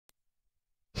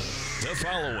The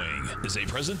following is a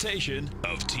presentation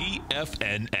of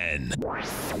TFNN.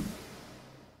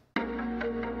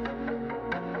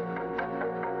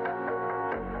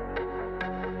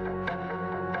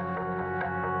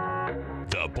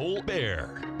 The Bull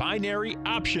Bear Binary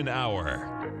Option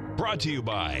Hour. Brought to you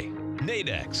by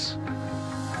Nadex.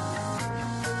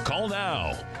 Call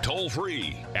now, toll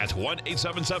free at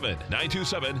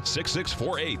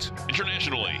 1-877-927-6648.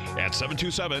 Internationally at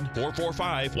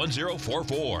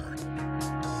 727-445-1044.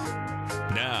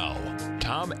 Now,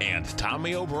 Tom and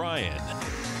Tommy O'Brien.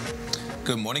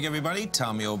 Good morning, everybody.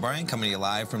 Tommy O'Brien coming to you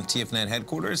live from TFNN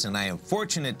headquarters, and I am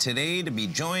fortunate today to be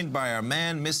joined by our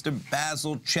man, Mr.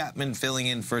 Basil Chapman, filling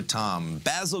in for Tom.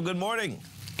 Basil, good morning.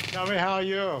 Tommy, how are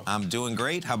you? I'm doing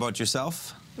great. How about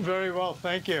yourself? Very well,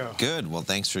 thank you. Good. Well,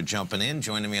 thanks for jumping in,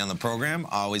 joining me on the program.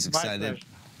 Always excited. My pleasure.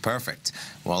 Perfect.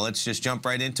 Well, let's just jump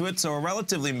right into it. So a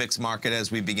relatively mixed market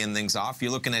as we begin things off.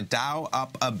 You're looking at Dow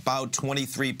up about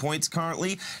 23 points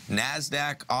currently.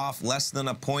 NASDAQ off less than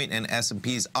a point, and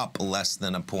S&P's up less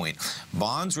than a point.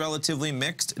 Bonds relatively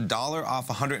mixed. Dollar off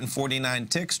 149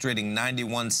 ticks, trading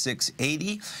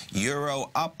 91.680.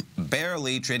 Euro up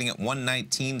barely, trading at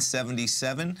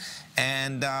 119.77.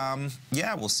 And,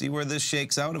 yeah, we'll see where this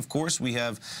shakes out. Of course, we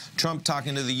have Trump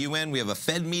talking to the UN. We have a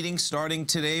Fed meeting starting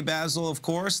today, Basil, of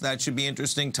course. That should be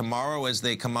interesting tomorrow as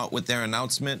they come out with their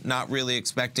announcement. Not really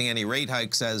expecting any rate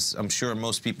hikes, as I'm sure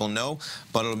most people know.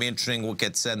 But it'll be interesting what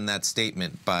gets said in that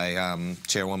statement by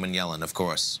Chairwoman Yellen, of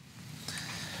course.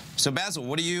 So, Basil,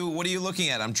 what are you looking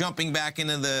at? I'm jumping back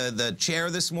into the chair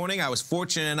this morning. I was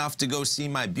fortunate enough to go see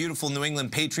my beautiful New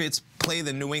England Patriots play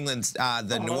the New Orleans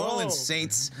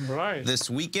Saints this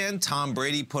weekend. Tom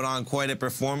Brady put on quite a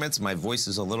performance. My voice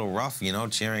is a little rough, you know,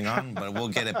 cheering on, but we'll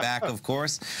get it back, of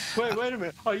course. Wait a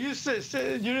minute. Are you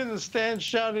you're in the stand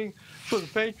shouting for the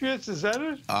Patriots? Is that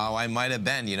it? Oh, I might have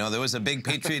been. You know, there was a big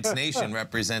Patriots nation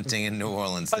representing in New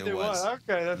Orleans. There was.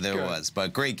 Okay, that's there good. was.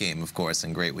 But great game, of course,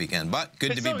 and great weekend. But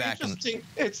good to be back. I was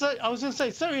going to say,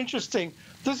 it's so interesting.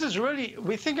 This is really,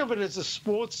 we think of it as a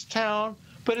sports town,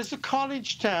 but it's a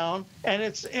college town, and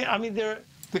I mean, the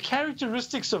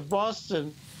characteristics of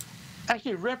Boston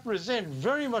actually represent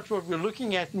very much what we're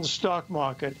looking at in the stock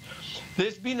market.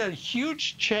 There's been a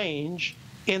huge change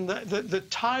in the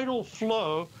tidal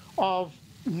flow of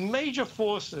major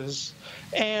forces,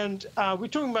 and we're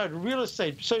talking about real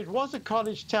estate. So it was a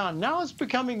college town. Now it's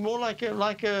becoming more like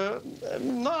a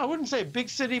no, I wouldn't say a big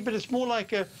city, but it's more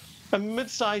like a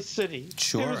mid-sized city.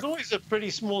 Sure. It was always a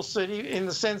pretty small city in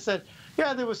the sense that,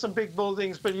 yeah, there were some big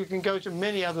buildings, but you can go to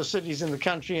many other cities in the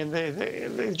country, and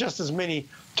they're just as many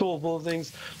tall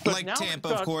buildings. But like Tampa,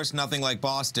 of course, nothing like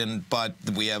Boston, but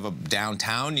we have a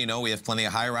downtown, you know, we have plenty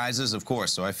of high-rises, of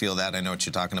course, so I feel that. I know what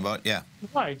you're talking about, yeah.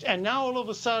 Right, and now all of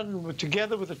a sudden, we're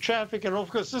together with the traffic, and of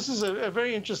course, this is a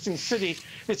very interesting city.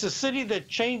 It's a city that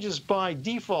changes by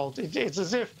default. It's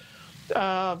as if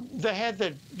they had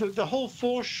the whole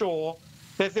foreshore,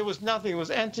 that there was nothing. It was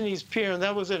Anthony's Pier, and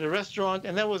that was it, a restaurant,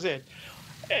 and that was it.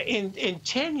 In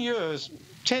 10 years,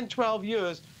 10, 12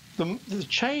 years, the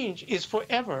change is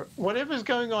forever. Whatever's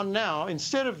going on now,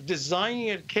 instead of designing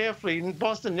it carefully, and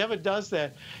Boston never does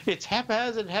that, it's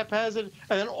haphazard,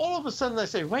 and then all of a sudden they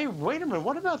say, wait a minute,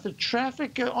 what about the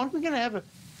traffic? Aren't we going to have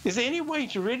is there any way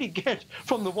to really get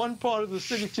from the one part of the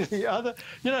city to the other?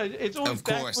 You know, it's always Of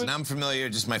course, backwards. and I'm familiar,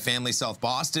 just my family, South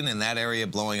Boston, and that area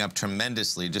blowing up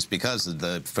tremendously just because of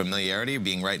the familiarity of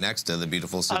being right next to the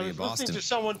beautiful city of Boston. I was listening to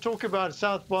someone talk about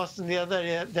South Boston the other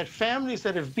day, that families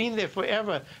that have been there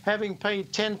forever, having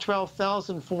paid $10,000,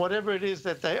 $12,000 for whatever it is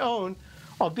that they own,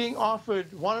 are being offered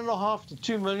 $1.5 to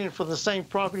 $2 million for the same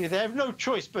property. They have no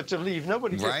choice but to leave.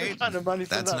 Nobody gets that kind of money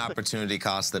for That's nothing. an opportunity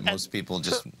cost that most people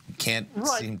just can't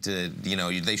seem to, you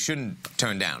know, they shouldn't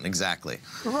turn down. Exactly.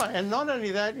 Right, and not only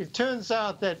that, it turns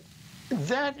out that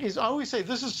is, I always say,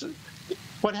 this is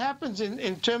what happens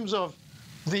in terms of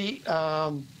the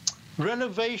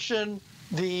renovation,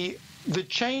 the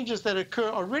changes that occur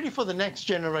are really for the next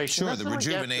generation. Sure, the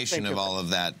rejuvenation of all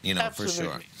of that, you know, Absolutely.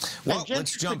 for sure. Well,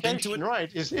 let's jump into it. Right,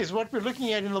 is what we're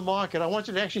looking at in the market. I want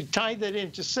you to actually tie that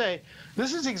in to say,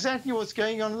 this is exactly what's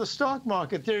going on in the stock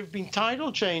market. There have been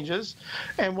tidal changes,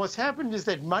 and what's happened is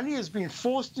that money has been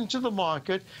forced into the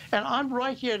market, and I'm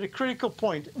right here at a critical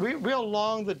point. We're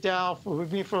long the Dow, we've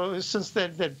been since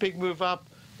that big move up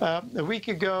a week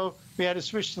ago. We had to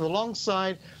switch to the long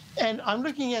side. And I'm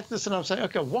looking at this and I'm saying,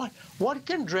 okay, what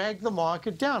can drag the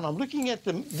market down? I'm looking at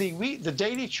the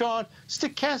daily chart.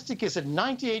 Stochastic is at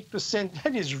 98%.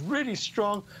 That is really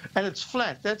strong, and it's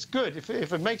flat. That's good. If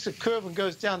it makes a curve and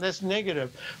goes down, that's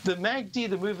negative. The MACD,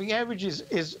 the moving average,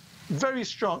 is very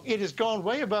strong. It has gone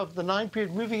way above the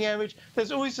 9-period moving average.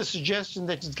 There's always a suggestion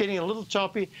that it's getting a little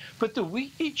choppy, but the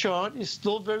weekly chart is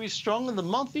still very strong, and the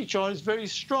monthly chart is very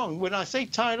strong. When I say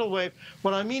tidal wave,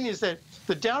 what I mean is that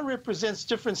the Dow represents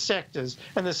different sectors,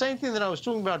 and the same thing that I was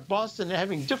talking about Boston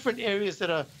having different areas that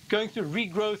are going through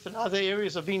regrowth and other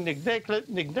areas are being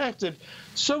neglected.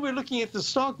 So we're looking at the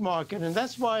stock market, and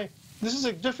that's why this is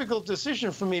a difficult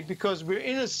decision for me, because we're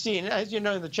in a scene, as you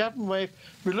know, in the Chapman wave,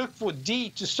 we look for D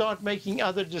to start making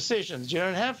other decisions. You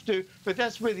don't have to, but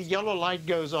that's where the yellow light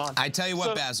goes on. I tell you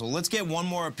what, Basil, let's get one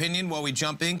more opinion while we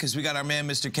jump in, because we got our man,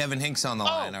 Mr. Kevin Hinks, on the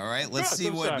line. All right, let's see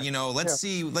what let's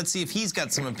see if he's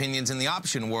got some opinions in the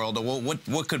option world, or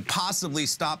what could possibly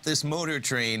stop this motor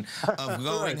train of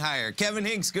going higher. Kevin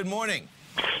Hinks, good morning.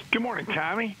 Good morning,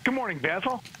 Tommy. Good morning,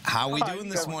 Basil. How are we doing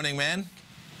this morning, man?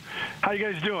 How you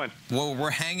guys doing? Well,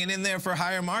 we're hanging in there for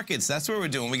higher markets. That's what we're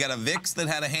doing. We got a VIX that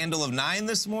had a handle of 9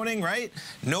 this morning, right?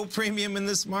 No premium in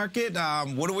this market.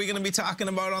 What are we going to be talking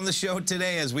about on the show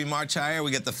today as we march higher?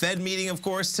 We got the Fed meeting, of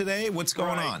course, today. What's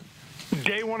going on?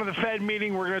 Day one of the Fed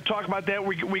meeting. We're going to talk about that.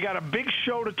 We got a big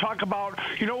show to talk about.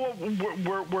 You know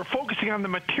what? We're focusing on the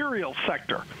material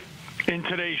sector in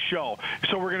today's show.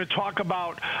 So we're going to talk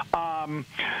about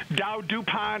Dow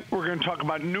DuPont. We're going to talk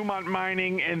about Newmont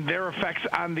Mining and their effects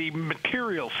on the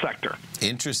materials sector.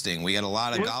 Interesting. We got a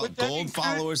lot of gold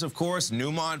followers, of course,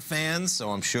 Newmont fans, so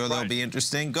I'm sure they'll be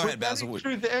interesting. Go ahead, Basil.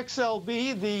 Through the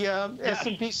XLB, the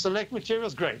S&P Select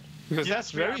Materials, great, because that's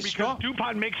very strong. Because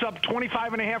DuPont makes up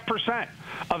 25.5%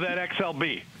 of that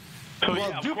XLB. So,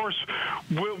 of course,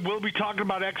 we'll be talking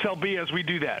about XLB as we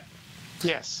do that.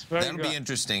 Yes. That'll be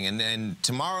interesting. And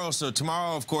tomorrow,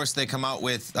 of course, they come out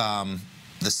with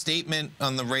the statement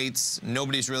on the rates.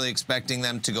 Nobody's really expecting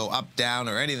them to go up, down,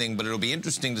 or anything, but it'll be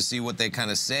interesting to see what they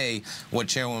kind of say, what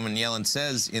Chairwoman Yellen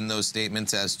says in those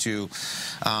statements as to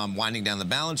winding down the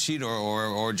balance sheet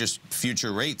or just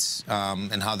future rates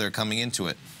and how they're coming into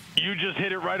it. You just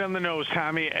hit it right on the nose,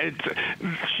 Tommy.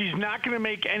 She's not going to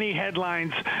make any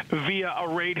headlines via a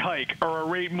rate hike or a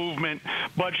rate movement,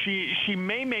 but she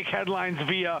may make headlines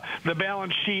via the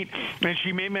balance sheet, and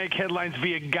she may make headlines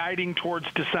via guiding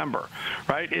towards December.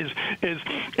 Right? As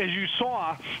you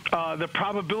saw, the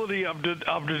probability of the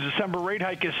December rate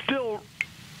hike is still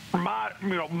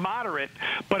moderate,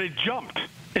 but it jumped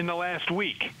in the last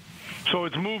week. So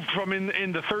it's moved from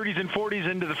in the 30s and 40s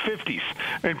into the 50s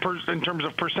in terms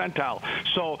of percentile.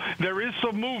 So there is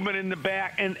some movement in the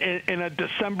back in a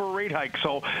December rate hike.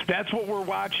 So that's what we're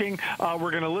watching. We're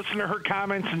going to listen to her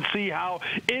comments and see how,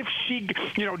 if she,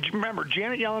 remember,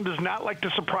 Janet Yellen does not like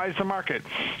to surprise the market.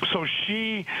 So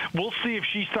we'll see if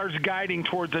she starts guiding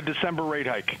towards a December rate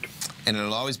hike. And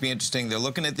it'll always be interesting. They're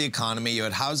looking at the economy. You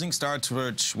had housing starts,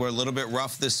 which were a little bit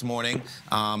rough this morning.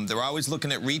 They're always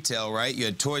looking at retail, right? You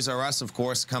had Toys R Us, of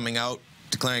course, coming out,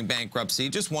 declaring bankruptcy.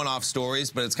 Just one-off stories,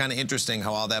 but it's kind of interesting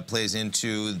how all that plays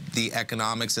into the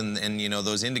economics and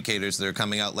those indicators that are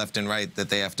coming out left and right that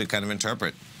they have to kind of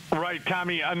interpret. Right,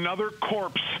 Tommy, another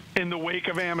corpse in the wake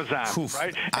of Amazon,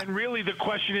 right? And really the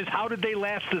question is, how did they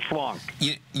last this long?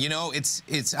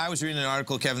 I was reading an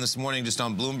article, Kevin, this morning just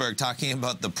on Bloomberg talking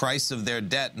about the price of their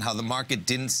debt and how the market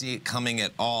didn't see it coming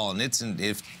at all. And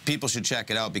if people should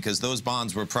check it out, because those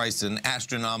bonds were priced at an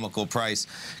astronomical price,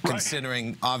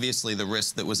 considering obviously the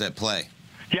risk that was at play.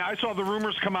 Yeah, I saw the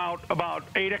rumors come out about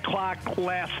 8 o'clock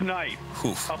last night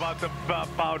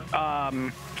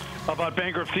about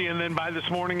bankruptcy, and then by this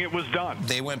morning it was done.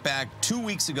 They went back 2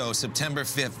 weeks ago, September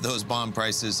 5th. Those bond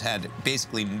prices had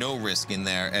basically no risk in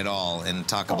there at all, and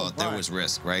there was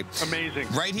risk, right? Amazing.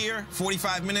 Right here,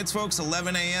 45 minutes, folks,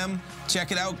 11 a.m.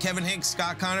 Check it out. Kevin Hinks,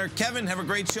 Scott Connor. Kevin, have a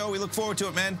great show. We look forward to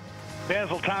it, man.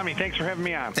 Basil, Tommy, thanks for having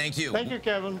me on. Thank you. Thank you,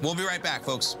 Kevin. We'll be right back,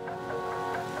 folks.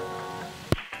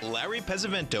 Larry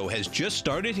Pesavento has just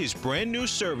started his brand new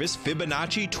service,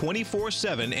 Fibonacci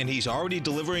 24/7, and he's already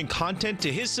delivering content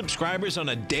to his subscribers on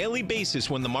a daily basis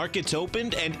when the market's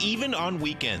opened and even on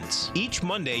weekends. Each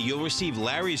Monday, you'll receive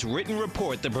Larry's written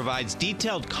report that provides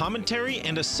detailed commentary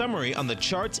and a summary on the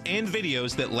charts and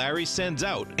videos that Larry sends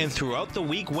out. And throughout the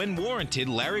week, when warranted,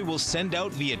 Larry will send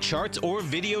out via charts or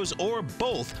videos or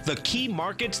both the key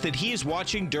markets that he is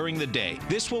watching during the day.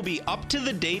 This will be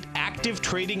up-to-the-date active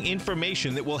trading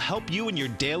information that will will help you in your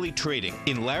daily trading.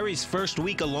 In Larry's first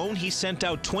week alone, he sent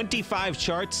out 25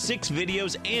 charts, 6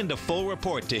 videos, and a full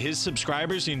report to his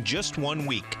subscribers in just 1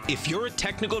 week. If you're a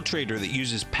technical trader that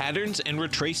uses patterns and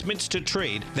retracements to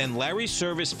trade, then Larry's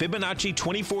service Fibonacci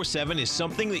 24/7 is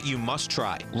something that you must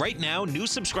try. Right now, new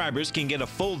subscribers can get a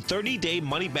full 30-day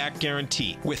money-back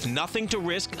guarantee. With nothing to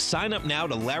risk, sign up now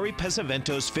to Larry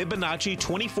Pesavento's Fibonacci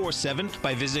 24/7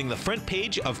 by visiting the front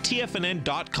page of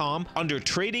TFNN.com under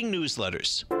Trading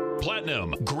Newsletters.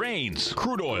 Platinum, grains,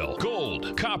 crude oil,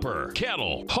 gold, copper,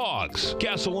 cattle, hogs,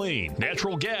 gasoline,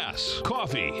 natural gas,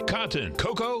 coffee, cotton,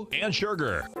 cocoa, and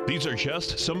sugar. These are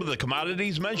just some of the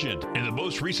commodities mentioned in the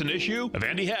most recent issue of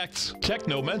Andy Hecht's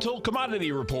Techno-Mental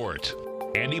Commodity Report.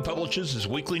 Andy publishes his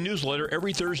weekly newsletter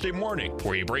every Thursday morning,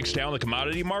 where he breaks down the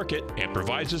commodity market and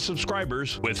provides his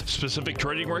subscribers with specific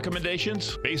trading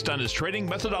recommendations based on his trading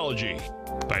methodology.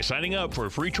 By signing up for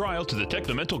a free trial to the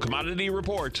Techno-Mental Commodity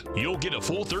Report, you'll get a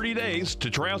full 30 days to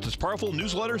try out this powerful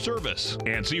newsletter service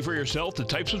and see for yourself the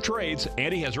types of trades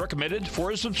Andy has recommended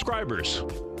for his subscribers.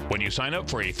 When you sign up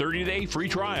for a 30-day free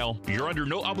trial, you're under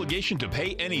no obligation to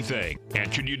pay anything.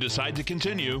 And should you decide to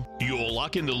continue, you will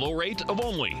lock in the low rate of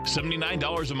only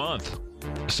 $79 a month.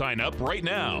 Sign up right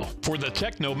now for the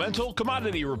Techno-Mental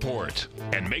Commodity Report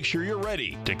and make sure you're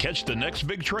ready to catch the next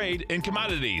big trade in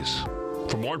commodities.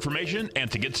 For more information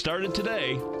and to get started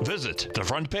today, visit the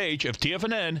front page of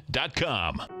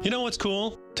TFNN.com. You know what's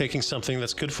cool? Taking something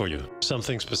that's good for you.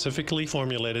 Something specifically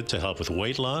formulated to help with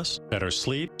weight loss, better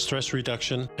sleep, stress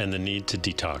reduction, and the need to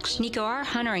detox. Nico, our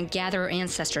hunter and gatherer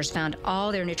ancestors found all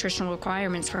their nutritional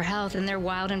requirements for health in their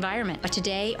wild environment. But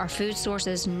today, our food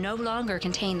sources no longer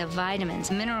contain the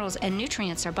vitamins, minerals, and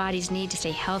nutrients our bodies need to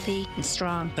stay healthy and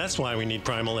strong. That's why we need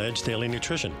Primal Edge Daily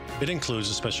Nutrition. It includes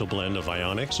a special blend of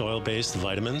ionic, soil-based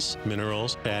vitamins,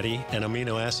 minerals, fatty, and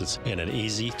amino acids in an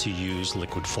easy-to-use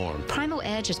liquid form. Primal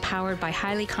Edge is powered by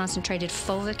highly concentrated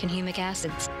fulvic and humic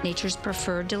acids, nature's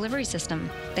preferred delivery system.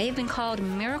 They have been called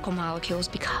miracle molecules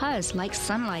because, like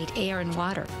sunlight, air, and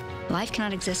water, life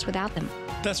cannot exist without them.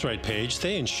 That's right, Paige.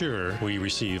 They ensure we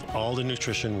receive all the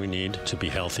nutrition we need to be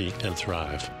healthy and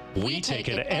thrive. We take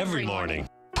it every morning.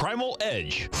 Primal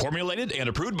Edge, formulated and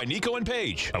approved by Nico and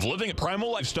Paige of Living a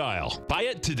Primal Lifestyle. Buy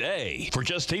it today for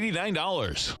just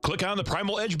 $89. Click on the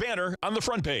Primal Edge banner on the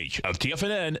front page of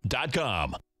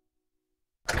TFNN.com.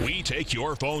 We take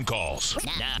your phone calls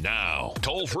now.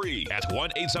 Toll free at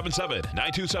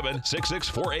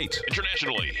 1-877-927-6648.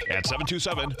 Internationally at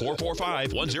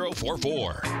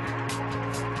 727-445-1044.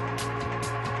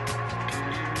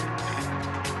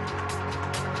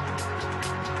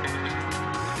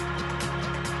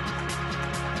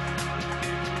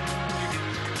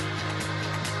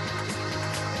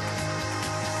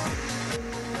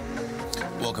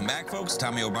 Welcome back, folks.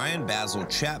 Tommy O'Brien, Basil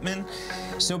Chapman.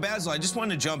 So, Basil, I just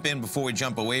wanted to jump in before we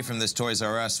jump away from this Toys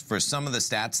R Us for some of the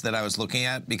stats that I was looking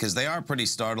at, because they are pretty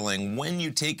startling when you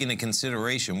take into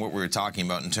consideration what we were talking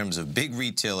about in terms of big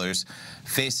retailers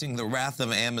facing the wrath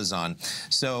of Amazon.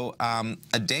 So,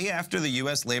 a day after the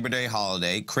U.S. Labor Day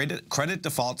holiday, credit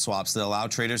default swaps that allow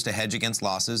traders to hedge against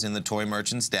losses in the toy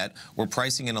merchant's debt were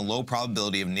pricing in a low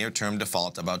probability of near-term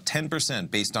default, about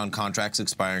 10% based on contracts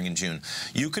expiring in June.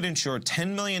 You could insure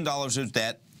 $10 million of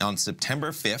debt on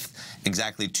September 5th,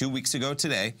 exactly 2 weeks ago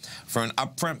today, for an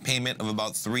upfront payment of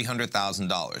about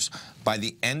 $300,000. By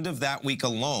the end of that week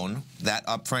alone, that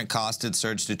upfront cost had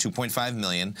surged to $2.5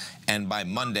 million, and by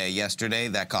Monday, yesterday,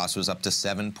 that cost was up to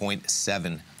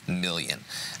 $7.7 million.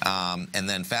 And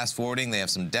then fast forwarding, they have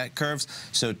some debt curves.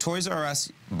 So Toys R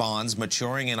Us bonds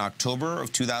maturing in October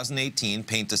of 2018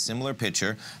 paint a similar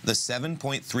picture. The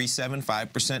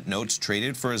 7.375% notes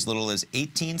traded for as little as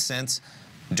 18 cents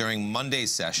during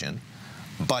Monday's session,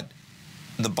 but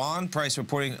the bond price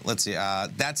reporting, let's see,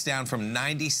 that's down from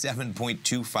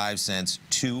 97.25 cents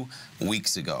 2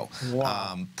 weeks ago.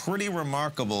 Wow. Pretty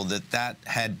remarkable that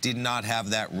did not have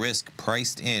that risk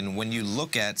priced in when you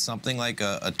look at something like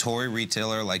a toy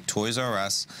retailer like Toys R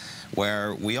Us,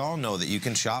 where we all know that you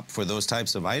can shop for those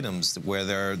types of items where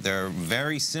they're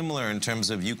very similar in terms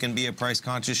of you can be a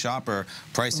price-conscious shopper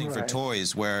pricing for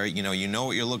toys where you know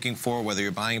what you're looking for, whether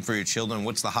you're buying for your children,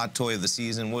 what's the hot toy of the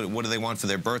season, what do they want for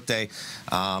their birthday.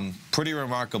 Pretty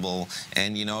remarkable,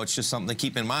 and it's just something to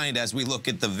keep in mind as we look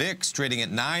at the VIX trading at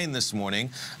 9 this morning.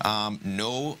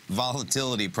 No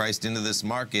volatility priced into this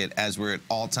market as we're at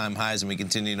all-time highs and we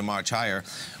continue to march higher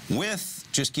with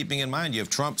just keeping in mind, you have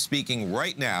Trump speaking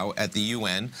right now at the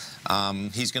UN.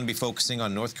 He's going to be focusing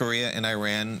on North Korea and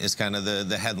Iran is kind of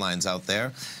the headlines out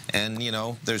there. And, you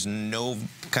know, there's none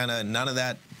of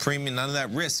that premium, none of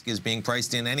that risk is being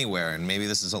priced in anywhere. And maybe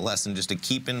this is a lesson just to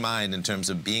keep in mind in terms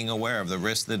of being aware of the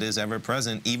risk that is ever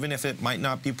present, even if it might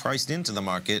not be priced into the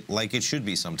market like it should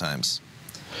be sometimes.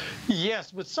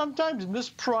 Yes, but sometimes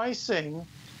mispricing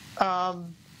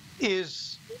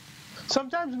is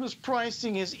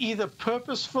either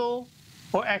purposeful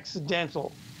or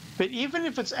accidental. But even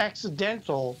if it's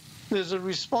accidental, there's a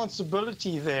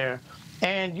responsibility there.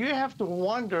 And you have to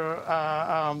wonder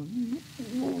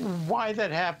why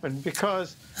that happened.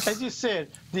 Because, as you said,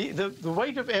 the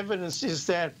weight of evidence is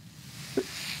that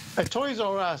at Toys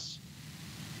R Us,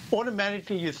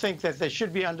 automatically you think that they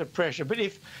should be under pressure. But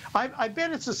if I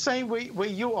bet it's the same way where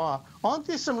you are. Aren't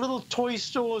there some little toy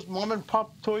stores, mom and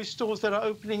pop toy stores that are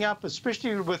opening up,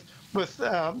 especially with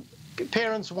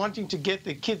parents wanting to get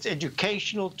their kids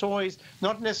educational toys,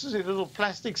 not necessarily little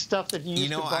plastic stuff that you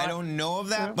used to buy? I don't know of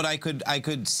that, but I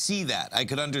could see that. I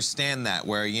could understand that,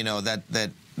 where, you know,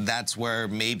 that's where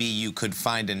maybe you could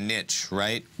find a niche,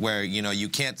 right? Where, you know, you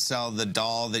can't sell the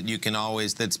doll that you can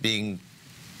always, that's being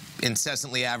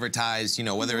incessantly advertised, you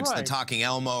know, whether it's the Talking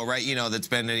Elmo, right, you know, that's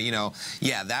been, you know,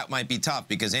 yeah, that might be tough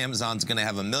because Amazon's going to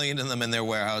have 1 million of them in their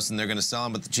warehouse and they're going to sell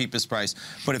them at the cheapest price.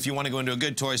 But if you want to go into a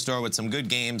good toy store with some good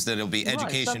games that'll be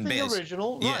education-based. Something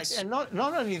original, yes. And not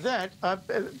only that,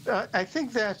 I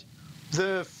think that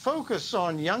the focus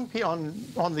on young people,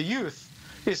 on the youth,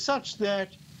 is such that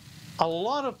a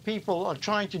lot of people are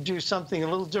trying to do something a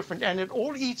little different, and it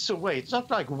all eats away. It's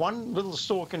not like one little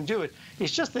store can do it.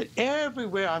 It's just that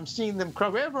everywhere I'm seeing them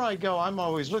crowd. Wherever I go, I'm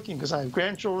always looking because I have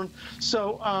grandchildren.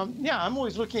 So, yeah, I'm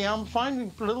always looking. I'm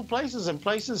finding little places, and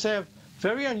places have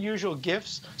very unusual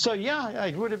gifts. So, yeah,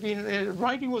 it would have been,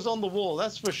 writing was on the wall,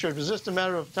 that's for sure. It was just a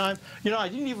matter of time. You know, I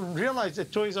didn't even realize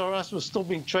that Toys R Us was still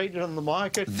being traded on the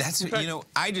market. That's, you know,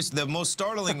 the most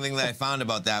startling thing that I found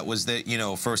about that was that, you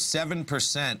know, for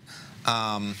 7%,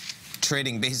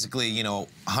 trading basically, you know,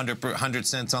 100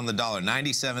 cents on the dollar,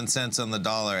 97 cents on the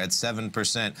dollar at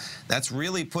 7%. That's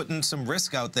really putting some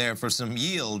risk out there for some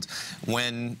yield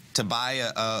when to buy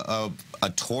a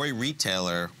toy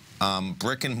retailer,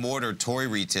 brick and mortar toy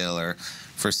retailer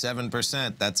for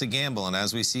 7%, that's a gamble, and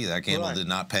as we see, that gamble did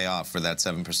not pay off for that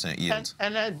 7% yield.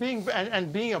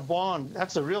 And being a bond,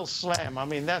 that's a real slam. I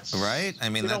mean, that's right. I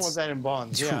mean, you don't want that in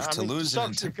bonds. Yeah, to lose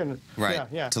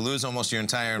to lose almost your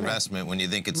entire investment when you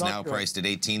think it's now priced at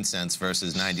 18 cents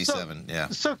versus 97.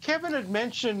 So Kevin had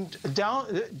mentioned Dow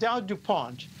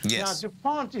DuPont. Yes. Now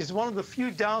DuPont is one of the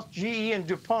few Dow, GE and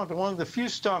DuPont are one of the few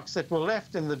stocks that were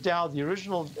left in the Dow. The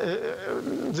original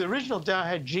Dow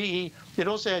had GE. It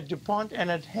also had DuPont,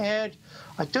 and it had,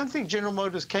 I don't think General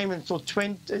Motors came until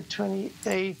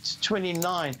 28,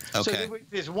 29. Okay. So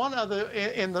there's one other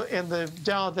in the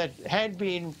Dow that had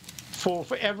been for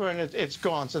forever, and it's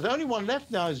gone. So the only one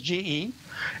left now is GE.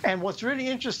 And what's really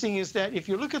interesting is that if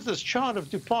you look at this chart of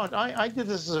DuPont, I did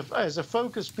this as a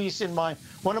focus piece in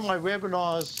one of my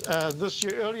webinars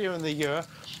earlier in the year.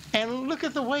 And look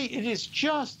at the way it is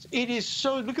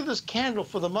so, look at this candle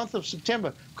for the month of September.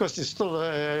 Of course, there's still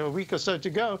a week or so to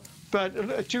go,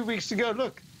 but 2 weeks to go,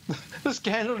 look, this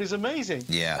candle is amazing.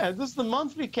 Yeah. This is the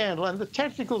monthly candle, and the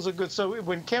technicals are good. So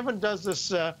when Kevin does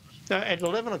this at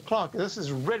 11 o'clock, this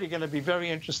is really going to be very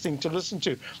interesting to listen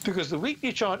to, because the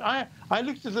weekly chart, I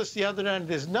looked at this the other day, and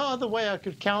there's no other way I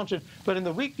could count it, but in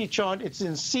the weekly chart, it's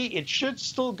in C. It should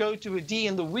still go to a D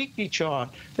in the weekly chart.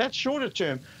 That's shorter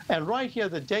term. And right here,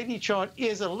 the daily chart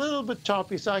is a little bit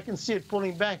toppy, so I can see it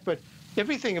pulling back, but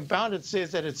everything about it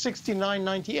says that at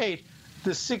 69.98,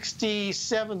 the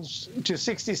 67s to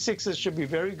 66s should be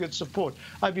very good support.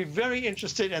 I'd be very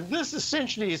interested, and this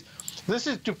essentially is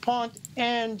DuPont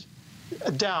and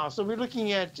Dow. So we're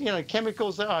looking at, you know,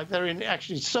 chemicals that are in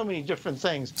actually so many different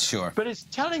things. Sure. But it's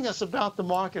telling us about the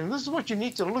market, and this is what you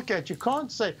need to look at. You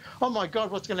can't say, oh my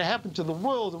God, what's going to happen to the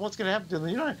world and what's going to happen to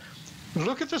the United.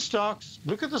 Look at the stocks,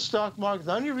 look at the stock market.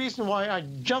 The only reason why I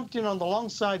jumped in on the long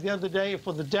side the other day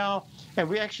for the Dow, and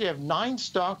we actually have 9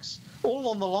 stocks, all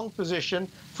on the long position.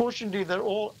 Fortunately, they're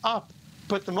all up.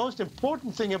 But the most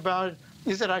important thing about it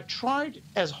is that I tried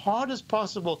as hard as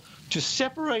possible to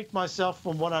separate myself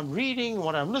from what I'm reading,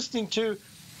 what I'm listening to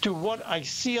what I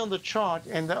see on the chart.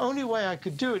 And the only way I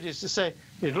could do it is to say,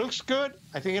 it looks good,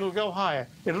 I think it'll go higher.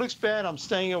 It looks bad, I'm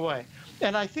staying away.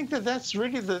 And I think that that's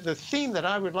really the theme that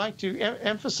I would like to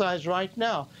emphasize right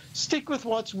now. Stick with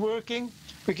what's working.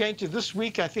 We're going to this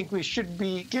week, I think we should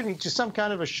be getting to some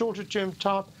kind of a shorter term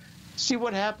top, see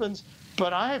what happens.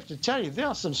 But I have to tell you, there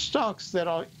are some stocks that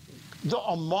are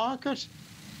market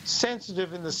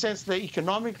sensitive in the sense they're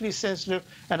economically sensitive.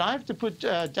 And I have to put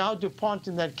Dow DuPont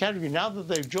in that category. Now that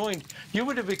they've joined, you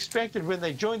would have expected when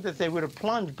they joined that they would have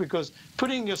plunged, because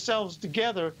putting yourselves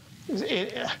together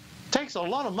takes a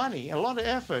lot of money, a lot of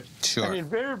effort. Sure. And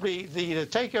invariably, the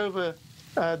takeover,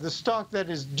 the stock that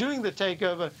is doing the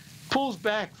takeover pulls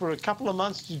back for a couple of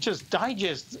months to just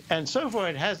digest, and so far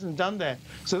it hasn't done that.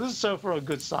 So this is so far a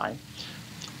good sign.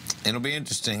 It'll be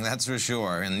interesting, that's for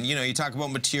sure. And, you know, you talk about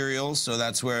materials, so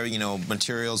that's where, you know,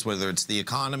 materials, whether it's the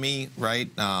economy, right,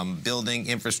 building,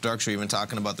 infrastructure, even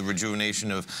talking about the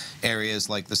rejuvenation of areas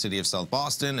like the city of South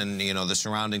Boston and, you know, the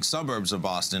surrounding suburbs of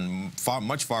Boston,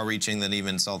 much far-reaching than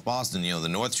even South Boston, you know, the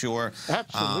North Shore,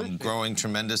 growing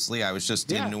tremendously. I was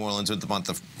just in New Orleans with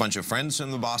a bunch of friends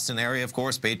from the Boston area, of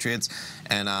course, Patriots,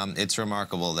 and it's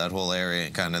remarkable, that whole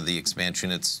area, kind of the expansion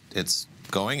it's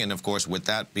going, and of course with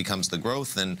that becomes the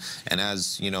growth, and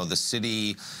as you know the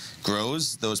city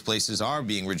grows, those places are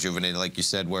being rejuvenated, like you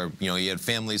said, where you know you had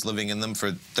families living in them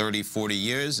for 30-40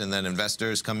 years, and then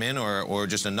investors come in, or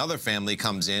just another family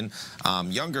comes in,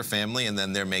 younger family, and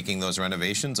then they're making those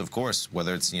renovations, of course,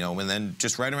 whether it's, you know, and then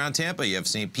just right around Tampa you have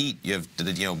St. Pete, you have,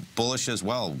 you know, Bullish as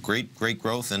well, great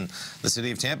growth, and the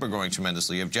city of Tampa growing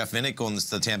tremendously. You have Jeff Vinnick going to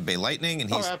the Tampa Bay Lightning,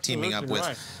 and he's teaming up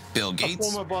with Bill Gates,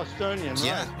 a former Bostonian,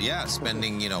 yeah,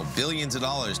 spending, you know, billions of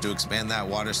dollars to expand that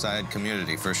waterside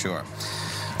community for sure.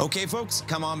 Okay, folks,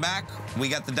 come on back. We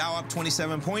got the Dow up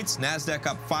 27 points, NASDAQ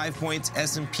up 5 points,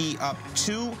 S&P up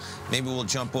 2. Maybe we'll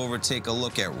jump over, take a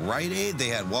look at Rite Aid. They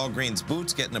had Walgreens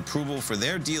Boots getting approval for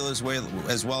their deal as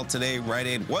well today. Rite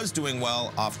Aid was doing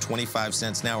well, off 25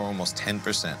 cents now, or almost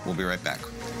 10%. We'll be right back.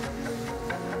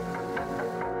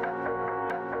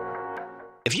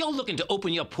 If you're looking to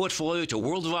open your portfolio to a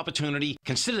world of opportunity,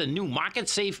 consider the new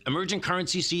market-safe emerging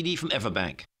currency CD from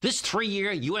Everbank. This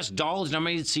 3-year U.S.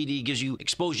 dollar-denominated CD gives you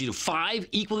exposure to 5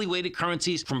 equally weighted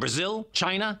currencies from Brazil,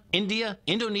 China, India,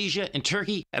 Indonesia, and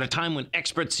Turkey at a time when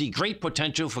experts see great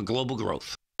potential for global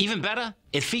growth. Even better,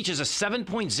 it features a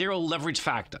 7.0 leverage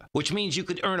factor, which means you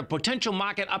could earn a potential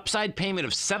market upside payment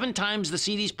of 7 times the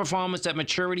CD's performance at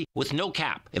maturity with no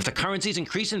cap if the currencies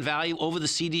increase in value over the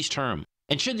CD's term.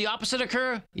 And should the opposite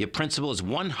occur, your principal is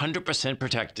 100%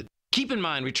 protected. Keep in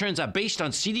mind, returns are based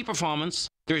on CD performance.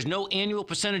 There is no annual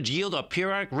percentage yield or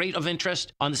periodic rate of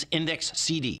interest on this index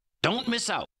CD. Don't miss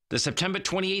out. The September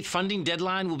 28th funding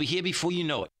deadline will be here before you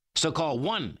know it. So call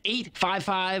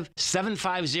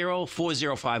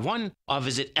 1-855-750-4051 or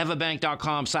visit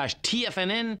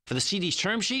everbank.com/TFNN for the CD's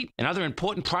term sheet and other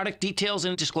important product details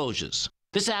and disclosures.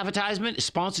 This advertisement is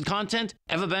sponsored content.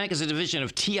 Everbank is a division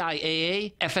of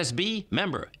TIAA, FSB,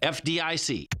 member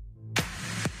FDIC.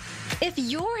 If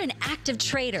you're an active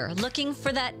trader looking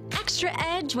for that extra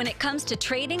edge when it comes to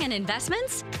trading and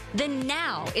investments, then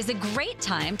now is a great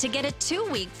time to get a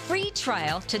 2-week free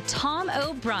trial to Tom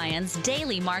O'Brien's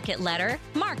daily market letter,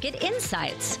 Market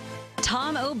Insights.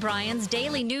 Tom O'Brien's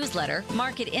daily newsletter,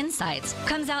 Market Insights,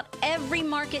 comes out every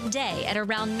market day at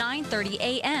around 9:30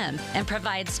 a.m. and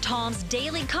provides Tom's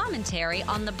daily commentary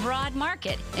on the broad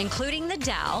market, including the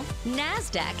Dow,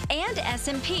 NASDAQ, and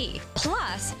S&P,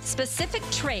 plus specific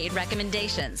trade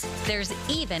recommendations. There's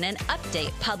even an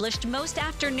update published most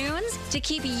afternoons to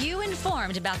keep you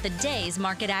informed about the day's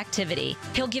market activity.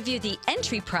 He'll give you the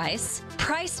entry price,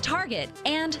 price target,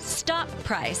 and stop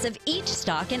price of each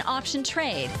stock and option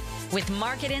trade. With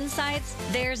Market Insights,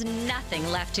 there's nothing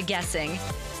left to guessing.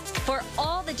 For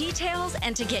all the details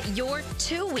and to get your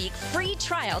 2-week free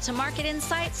trial to Market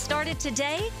Insights started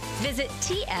today, visit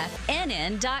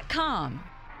TFNN.com.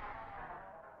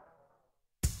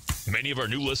 Many of our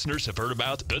new listeners have heard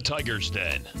about the Tiger's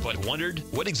Den, but wondered,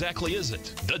 what exactly is it?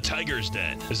 The Tiger's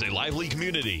Den is a lively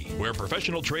community where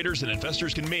professional traders and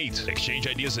investors can meet, exchange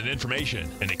ideas and information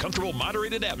in a comfortable,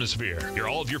 moderated atmosphere. Hear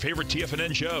all of your favorite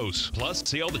TFNN shows, plus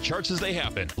see all the charts as they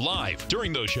happen live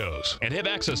during those shows, and have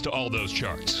access to all those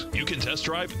charts. You can test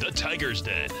drive the Tiger's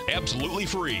Den absolutely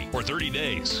free for 30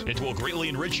 days. It will greatly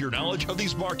enrich your knowledge of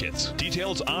these markets.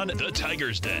 Details on the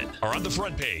Tiger's Den are on the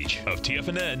front page of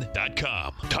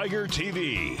TFNN.com. Tiger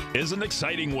TV is an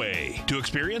exciting way to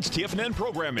experience TFNN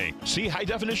programming. See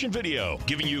high-definition video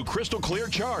giving you crystal clear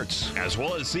charts, as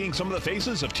well as seeing some of the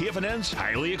faces of TFNN's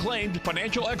highly acclaimed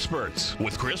financial experts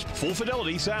with crisp,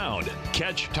 full-fidelity sound.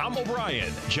 Catch Tom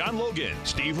O'Brien, John Logan,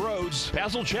 Steve Rhodes,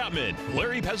 Basil Chapman,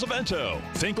 Larry Pesavento,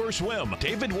 Think or Swim,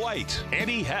 David White,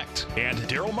 Andy Hecht, and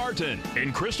Daryl Martin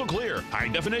in crystal clear,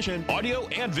 high-definition audio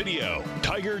and video.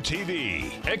 Tiger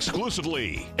TV,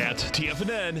 exclusively at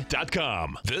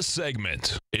TFNN.com. This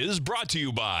segment is brought to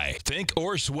you by Think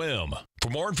or Swim. For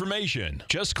more information,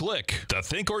 just click the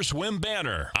Think or Swim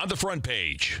banner on the front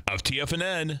page of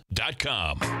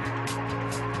TFNN.com.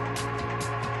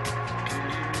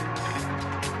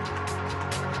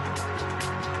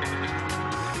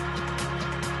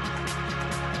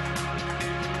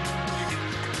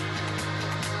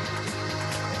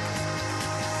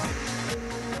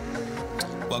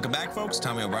 Welcome back, folks.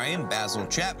 Tommy O'Brien, Basil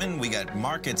Chapman. We got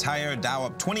markets higher. Dow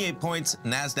up 28 points.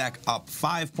 NASDAQ up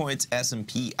 5 points.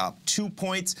 S&P up 2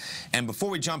 points. And before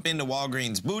we jump into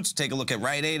Walgreens Boots, take a look at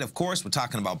Rite Aid. Of course, we're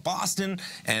talking about Boston.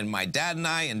 And my dad and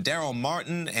I and Daryl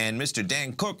Martin and Mr.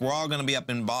 Dan Cook, we're all going to be up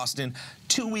in Boston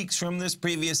 2 weeks from this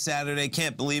previous Saturday.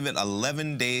 Can't believe it.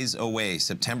 11 days away.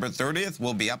 September 30th,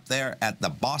 we'll be up there at the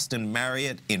Boston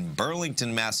Marriott in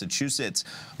Burlington, Massachusetts.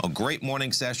 A great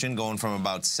morning session going from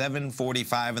about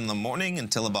 7:45 in the morning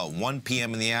until about 1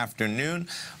 p.m. in the afternoon.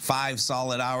 5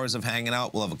 solid hours of hanging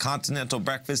out. We'll have a continental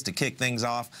breakfast to kick things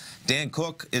off. Dan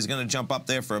Cook is going to jump up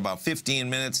there for about 15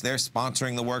 minutes. They're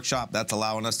sponsoring the workshop. That's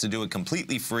allowing us to do it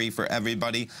completely free for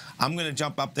everybody. I'm going to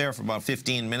jump up there for about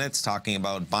 15 minutes talking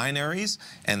about binaries.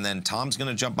 And then Tom's going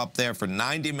to jump up there for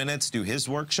 90 minutes, do his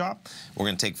workshop. We're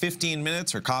going to take 15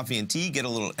 minutes for coffee and tea, get a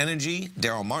little energy.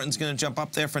 Daryl Martin's going to jump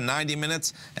up there for 90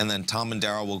 minutes. And then Tom and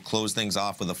Daryl will close things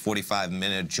off with a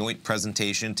 45-minute joint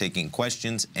presentation, taking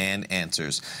questions and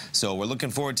answers. So we're looking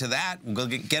forward to that. We're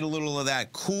going to get a little of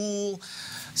that cool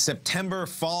September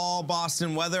fall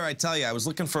Boston weather. I tell you, I was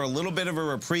looking for a little bit of a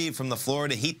reprieve from the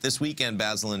Florida heat this weekend,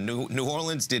 Basil, and New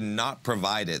Orleans did not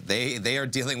provide it. They are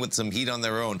dealing with some heat on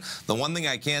their own. The one thing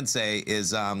I can say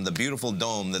is the beautiful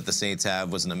dome that the Saints have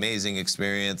was an amazing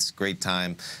experience, great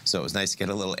time. So it was nice to get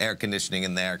a little air conditioning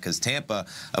in there because Tampa,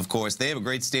 of course, they have a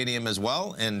great stadium as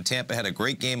well, and Tampa had a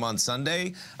great game on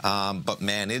Sunday. But,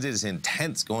 man, it is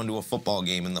intense going to a football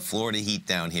game in the Florida heat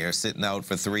down here, sitting out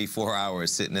for 3-4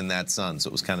 hours, sitting in that sun. So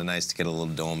it was kind of nice to get a little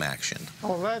dome action.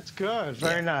 Oh, that's good.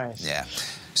 Very nice. Yeah.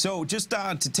 So just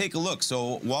to take a look,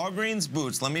 so Walgreens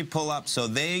Boots, let me pull up. So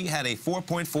they had a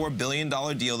 $4.4 billion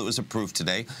deal that was approved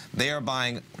today. They are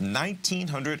buying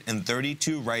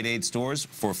 1,932 Rite Aid stores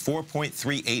for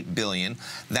 $4.38 billion.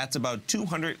 That's about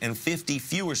 250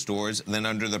 fewer stores than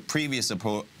under the previous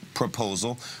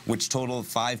proposal, which totaled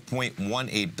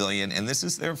 $5.18 billion. And this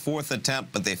is their 4th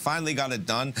attempt, but they finally got it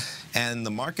done. And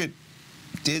the market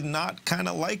did not kind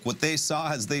of like what they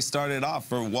saw as they started off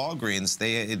for Walgreens.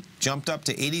 It jumped up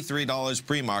to $83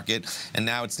 pre-market, and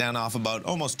now it's down off about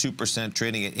almost 2%,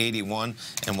 trading at 81.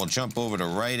 And we'll jump over to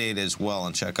Rite Aid as well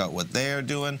and check out what they're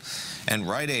doing. And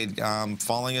Rite Aid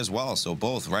falling as well. So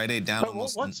both Rite Aid down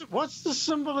almost. What's the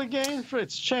symbol again? For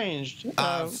it's changed.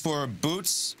 For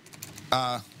Boots,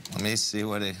 let me see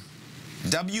what it.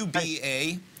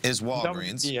 WBA is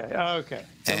Walgreens. WBA, okay.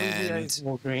 WBA is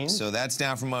Walgreens. So that's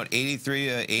down from about 83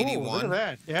 to 81. Ooh, look at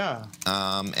that, yeah.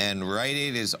 And Rite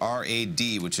Aid is RAD,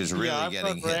 which is really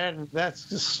getting hit. That's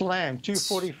just slammed,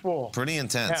 244. Pretty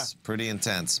intense, pretty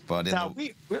intense. But now,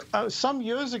 some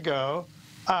years ago,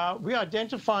 we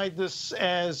identified this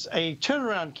as a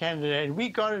turnaround candidate, and we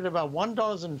got it about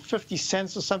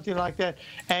 $1.50 or something like that,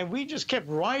 and we just kept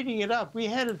riding it up. We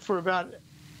had it for about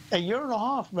a year and a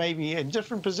half, maybe, in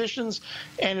different positions,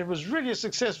 and it was really a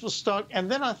successful stock. And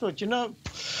then I thought,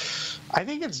 I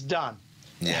think it's done.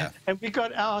 Yeah. And we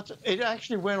got out. It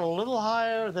actually went a little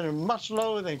higher, then much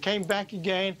lower, then came back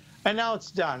again, and now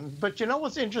it's done. But you know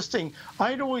what's interesting?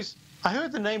 I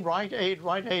heard the name Rite Aid,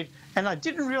 and I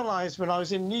didn't realize when I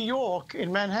was in New York,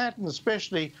 in Manhattan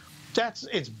especially,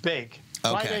 it's big.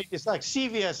 Okay. Rite Aid is like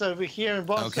CVS over here in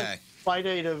Boston. Okay. Rite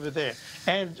Aid over there.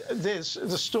 And the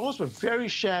stores were very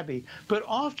shabby. But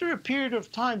after a period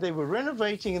of time, they were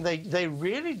renovating, and they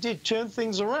really did turn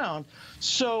things around.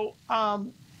 So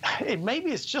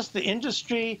maybe it's just the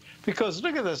industry, because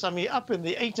look at this. I mean, up in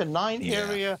the 8 to 9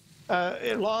 area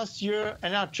last year,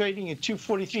 and now trading at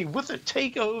 243 with a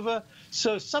takeover.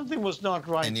 So something was not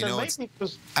right. And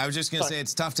I was just going to say,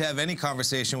 it's tough to have any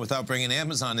conversation without bringing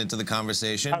Amazon into the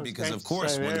conversation, because, of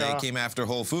course, when they came after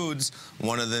Whole Foods,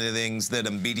 one of the things that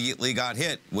immediately got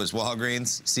hit was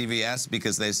Walgreens, CVS,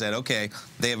 because they said, okay,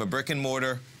 they have a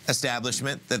brick-and-mortar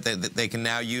establishment that they can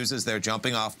now use as their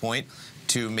jumping-off point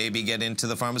to maybe get into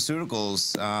the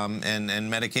pharmaceuticals and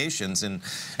medications.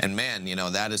 And man,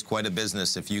 that is quite a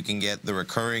business if you can get the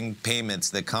recurring payments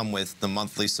that come with the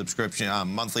monthly subscription,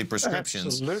 monthly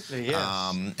prescriptions. Absolutely,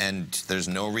 yes. And there's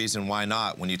no reason why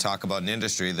not when you talk about an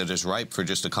industry that is ripe for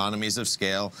just economies of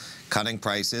scale, cutting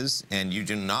prices, and you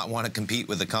do not want to compete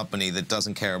with a company that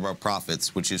doesn't care about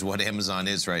profits, which is what Amazon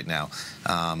is right now.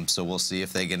 So we'll see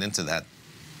if they get into that.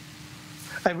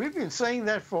 And we've been saying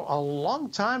that for a long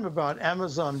time about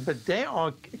Amazon, but they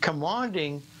are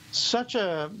commanding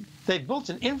they built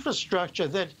an infrastructure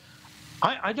that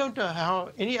I don't know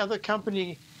how any other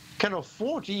company can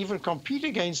afford to even compete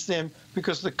against them,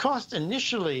 because the cost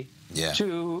initially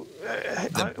to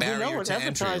the barrier to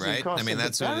entry, right? I mean,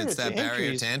 that's what it's, that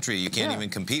barrier to entry. You can't even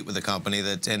compete with a company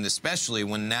that, and especially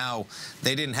when now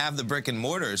they didn't have the brick and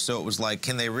mortar, so it was like,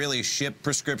 can they really ship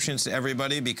prescriptions to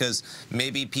everybody? Because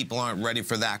maybe people aren't ready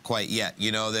for that quite yet.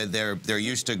 You know, they're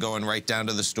used to going right down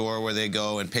to the store where they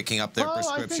go and picking up their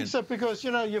prescription. I think so, because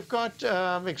you know, you've got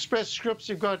Express Scripts,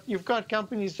 you've got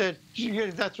companies that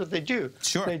that's what they do.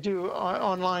 Sure. They do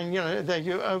online. You know, they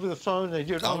do over the phone. They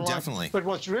do it online. Oh, definitely. But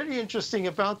what's really interesting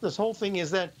about this whole thing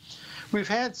is that we've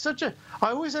had such a,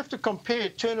 I always have to compare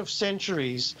turn of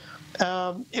centuries.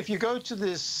 If you go to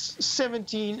this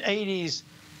 1780s,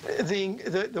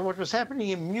 what was happening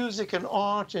in music and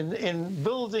art and in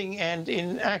building and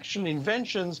in actual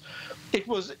inventions, it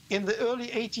was in the early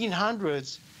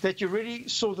 1800s that you really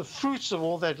saw the fruits of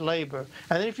all that labor.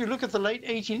 And then if you look at the late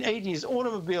 1880s,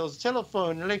 automobiles,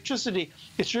 telephone, electricity,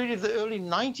 it's really the early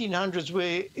 1900s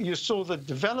where you saw the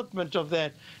development of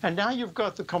that. And now you've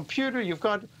got the computer, you've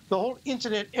got the whole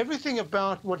internet, everything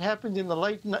about what happened in the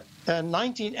late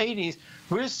 1980s,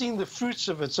 we're seeing the fruits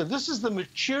of it. So this is the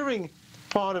maturing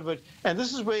part of it, and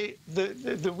this is where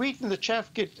the wheat and the chaff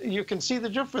you can see the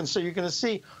difference. So you're going to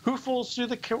see who falls through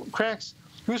the cracks,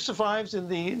 who survives. In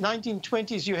the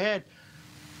 1920s, you had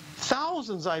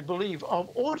thousands, I believe, of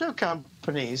auto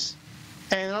companies.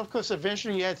 And of course,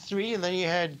 eventually you had 3, and then you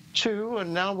had 2,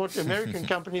 and now what American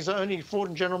companies are only Ford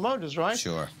and General Motors, right?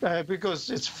 Sure. Because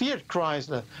it's Fiat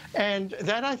Chrysler. And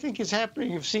that, I think, is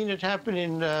happening. You've seen it happen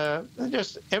in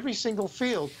just every single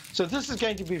field. So this is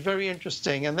going to be very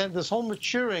interesting. And then this whole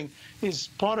maturing is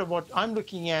part of what I'm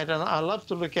looking at, and I love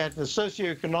to look at the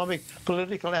socioeconomic,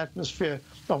 political atmosphere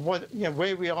of what, you know,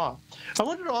 where we are. I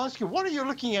wanted to ask you, what are you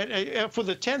looking at for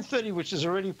the 1030, which is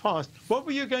already passed? What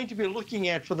were you going to be looking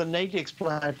at for the Nadex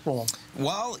platform?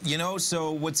 Well, you know,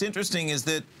 so what's interesting is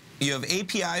that you have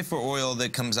API for oil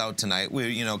that comes out tonight.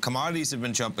 You know, commodities have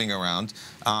been jumping around.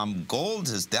 Gold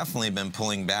has definitely been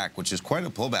pulling back, which is quite a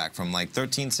pullback from like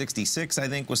 1366, I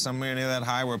think, was somewhere near that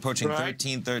high. We're approaching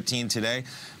 1313 today.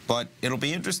 But it'll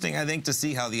be interesting, I think, to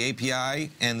see how the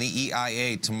API and the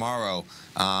EIA tomorrow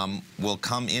will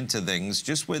come into things.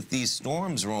 Just with these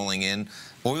storms rolling in,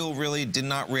 oil really did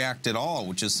not react at all,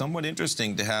 which is somewhat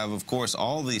interesting to have, of course,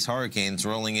 all these hurricanes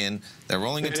rolling in. They're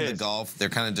rolling into the Gulf. They're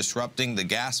kind of disrupting the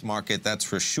gas market, that's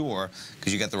for sure,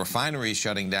 because you got the refineries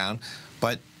shutting down.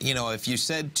 But, you know, if you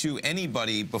said to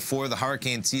anybody before the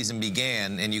hurricane season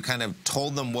began and you kind of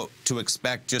told them what to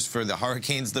expect just for the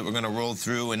hurricanes that were going to roll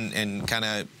through and kind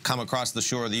of come across the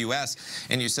shore of the U.S.,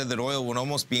 and you said that oil would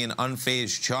almost be an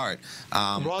unfazed chart.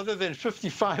 Rather than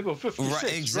 55 or 56.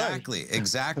 Right, exactly,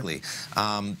 exactly.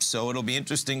 So it'll be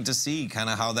interesting to see kind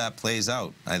of how that plays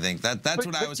out. I think that's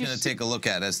what I was going to take a look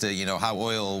at as to, you know, how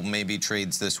oil maybe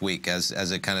trades this week as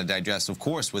it kind of digests. Of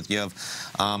course, with you have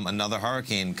another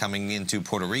hurricane coming into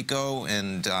Puerto Rico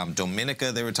and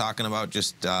Dominica, they were talking about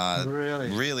just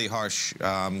really harsh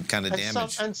kind of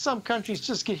damage. And some countries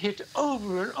just get hit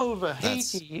over and over.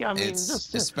 Haiti, I mean,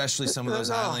 especially some of those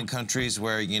island countries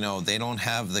where, you know, they don't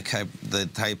have the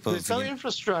type of... There's no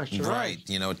infrastructure, right?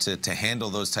 You know, to handle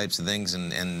those types of things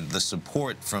and the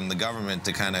support from the government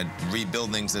to kind of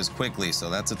rebuild things as quickly. So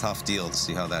that's a tough deal to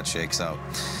see how that shakes out.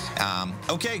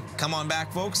 Okay, come on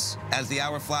back, folks. As the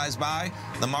hour flies by,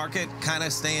 the market kind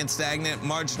of staying stagnant,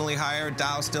 marginally higher.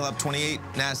 Dow still up 28,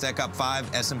 NASDAQ up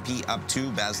 5, S&P up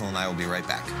 2. Basil and I will be right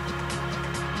back.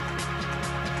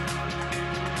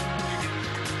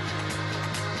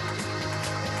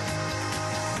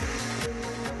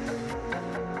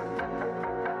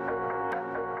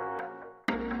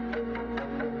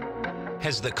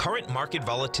 Has the current market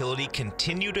volatility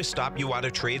continued to stop you out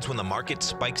of trades when the market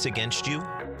spikes against you?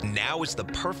 Now is the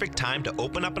perfect time to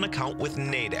open up an account with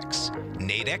Nadex.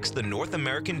 Nadex, the North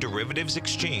American Derivatives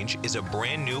Exchange, is a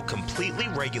brand new, completely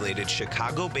regulated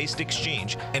Chicago-based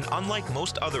exchange, and unlike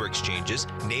most other exchanges,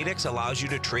 Nadex allows you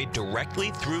to trade directly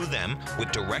through them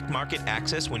with direct market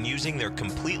access when using their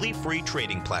completely free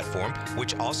trading platform,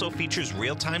 which also features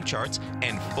real-time charts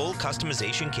and full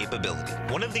customization capability.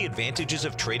 One of the advantages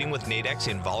of trading with Nadex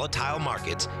in volatile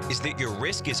markets is that your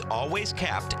risk is always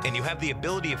capped and you have the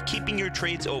ability of keeping your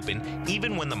trades open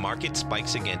even when the market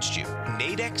spikes against you.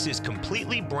 Nadex is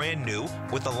completely brand new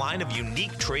with a line of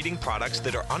unique trading products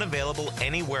that are unavailable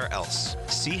anywhere else.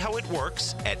 See how it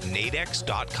works at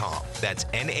nadex.com. That's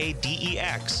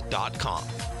NADEX.com.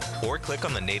 Or click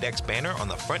on the Nadex banner on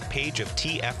the front page of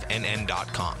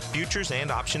TFNN.com. Futures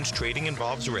and options trading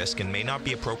involves risk and may not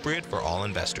be appropriate for all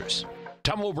investors.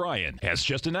 Tom O'Brien has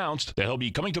just announced that he'll be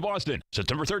coming to Boston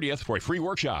September 30th for a free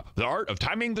workshop, The Art of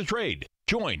Timing the Trade.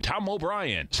 Join Tom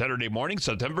O'Brien Saturday morning,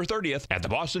 September 30th at the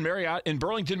Boston Marriott in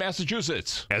Burlington,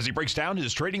 Massachusetts, as he breaks down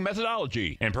his trading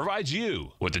methodology and provides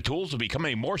you with the tools to become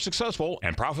a more successful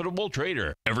and profitable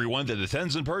trader. Everyone that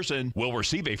attends in person will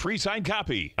receive a free signed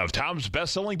copy of Tom's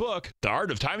best-selling book, The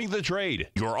Art of Timing the Trade,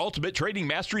 Your Ultimate Trading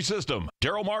Mastery System.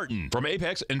 Daryl Martin from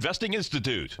Apex Investing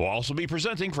Institute will also be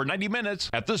presenting for 90 minutes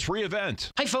at this free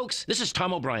event. Hi folks, this is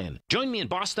Tom O'Brien. Join me in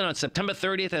Boston on September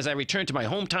 30th as I return to my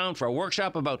hometown for a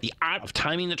workshop about the art of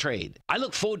timing the trade. I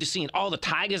look forward to seeing all the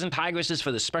tigers and tigresses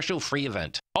for this special free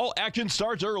event. All action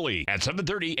starts early at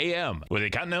 7:30 a.m. with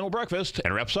a continental breakfast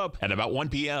and wraps up at about 1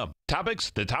 p.m. Topics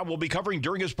that Tom will be covering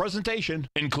during his presentation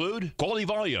include quality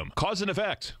volume, cause and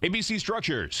effect, ABC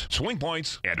structures, swing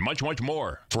points, and much, much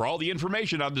more. For all the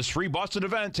information on this free Boston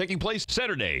event taking place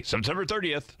Saturday, September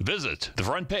 30th, visit the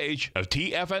front page of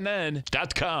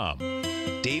TFNN.com.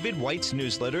 David White's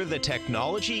newsletter, The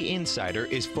Technology Insider,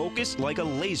 is focused like a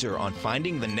laser on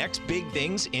finding the next big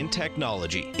things in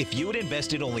technology. If you had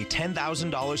invested only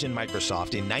 $10,000 in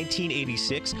Microsoft in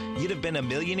 1986, you'd have been a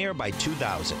millionaire by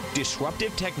 2000.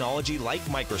 Disruptive technology like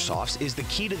Microsoft's is the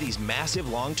key to these massive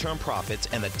long-term profits,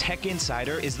 and the Tech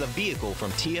Insider is the vehicle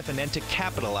from TFNN to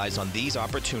capitalize on these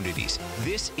opportunities.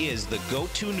 This is the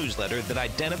go-to newsletter that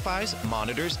identifies,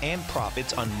 monitors, and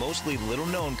profits on mostly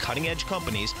little-known cutting-edge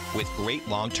companies with great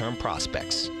long-term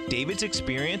prospects. David's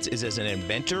experience is as an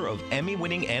inventor of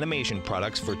Emmy-winning animation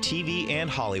products for TV and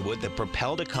Hollywood that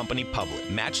propelled a company public.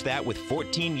 Match that with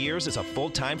 14 years as a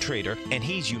full-time trader, and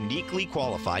he's uniquely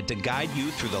qualified to guide you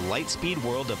through the light-speed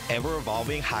world of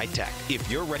ever-evolving high-tech. If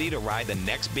you're ready to ride the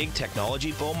next big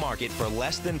technology bull market for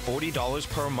less than $40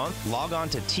 per month, log on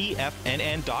to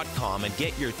TFNN.com and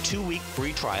get your 2-week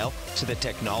free trial to the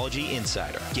Technology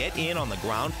Insider. Get in on the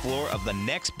ground floor of the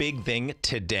next big thing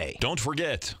today. Don't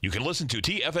forget, you can listen to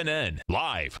TFNN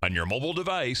live on your mobile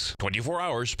device 24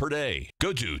 hours per day.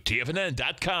 Go to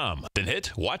TFNN.com, then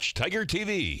hit Watch Tiger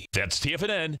TV. That's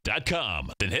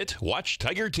TFNN.com, then hit Watch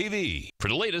Tiger TV for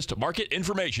the latest market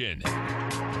information.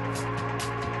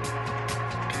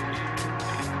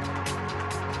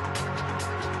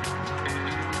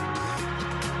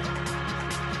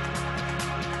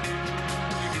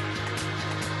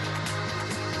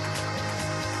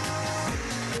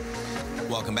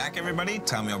 Welcome back, everybody.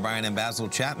 Tommy O'Brien and Basil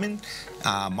Chapman.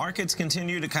 Markets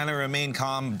continue to kind of remain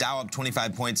calm. Dow up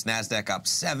 25 points, NASDAQ up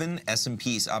 7,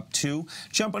 S&P's up 2.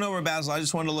 Jumping over, Basil, I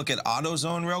just want to look at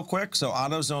AutoZone real quick. So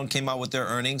AutoZone came out with their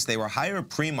earnings. They were higher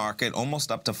pre-market,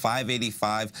 almost up to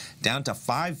 $585, down to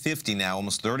 $550 now,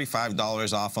 almost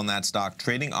 $35 off on that stock,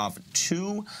 trading off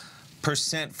 2%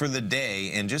 for the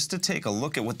day. And just to take a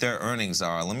look at what their earnings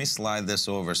are, let me slide this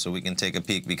over so we can take a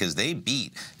peek, because they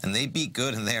beat, and they beat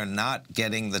good, and they are not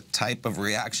getting the type of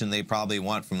reaction they probably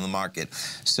want from the market.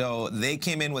 So they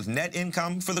came in with net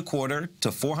income for the quarter to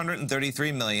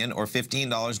 $433 million, or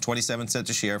 $15.27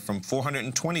 a share, from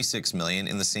 $426 million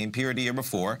in the same period a year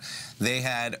before. They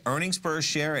had earnings per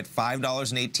share at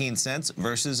 $5.18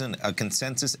 versus a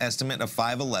consensus estimate of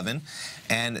 $5.11,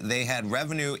 and they had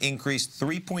revenue increase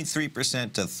 3.3%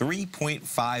 to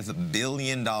 $3.5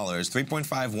 billion,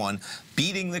 3.51,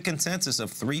 beating the consensus of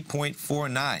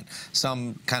 3.49.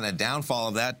 Some kind of downfall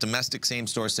of that, domestic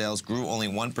same-store sales grew only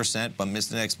 1%, but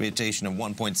missed an expectation of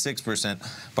 1.6%.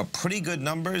 But pretty good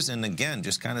numbers, and again,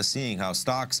 just kind of seeing how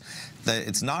stocks,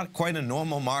 it's not quite a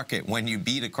normal market when you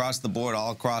beat across the board,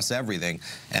 all across everything,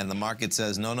 and the market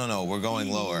says, no, no, no, we're going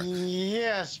lower.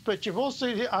 Yes, but you've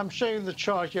also, I'm showing the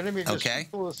chart here. Let me just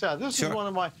pull this out. This is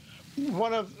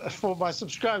for my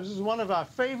subscribers, this is one of our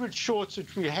favorite shorts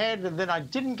which we had, and then I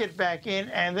didn't get back in,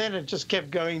 and then it just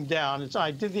kept going down. I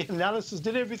did the analysis,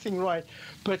 did everything right,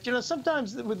 but you know,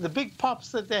 sometimes with the big pops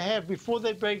that they have before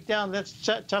they break down, that's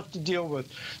tough to deal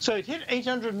with. So it hit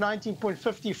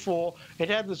 819.54. It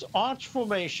had this arch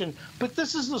formation, but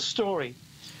this is the story.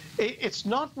 It's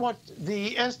not what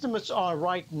the estimates are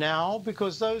right now,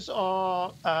 because those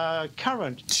are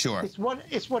current. Sure.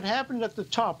 It's what happened at the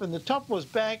top, and the top was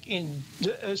back in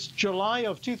July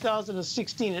of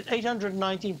 2016 at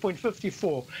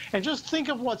 819.54. And just think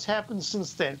of what's happened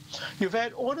since then. You've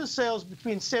had order sales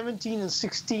between 17 and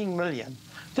 16 million.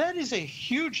 That is a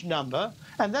huge number,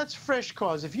 and that's fresh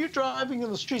cars. If you're driving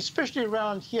in the streets, especially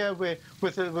around here where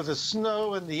with the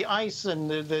snow and the ice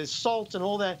and the salt and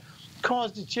all that,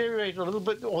 cars deteriorate a little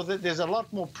bit, or there's a lot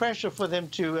more pressure for them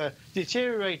to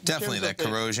deteriorate. Definitely that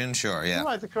corrosion, sure, yeah.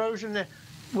 Right, the corrosion.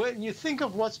 When you think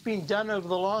of what's been done over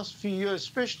the last few years,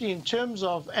 especially in terms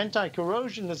of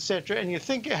anti-corrosion, etc., and you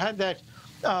think that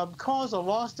cars are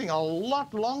lasting a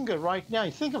lot longer right now.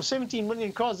 You think of 17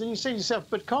 million cars, and you say to yourself,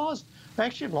 but cars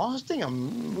actually lasting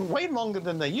them way longer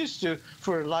than they used to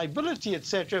for reliability,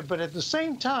 etc. But at the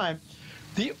same time,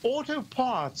 the auto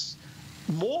parts,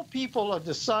 more people are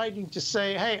deciding to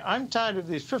say, hey, I'm tired of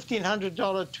these $1,500,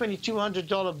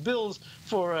 $2,200 bills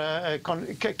for a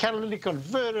catalytic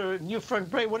converter, a new front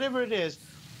brake, whatever it is.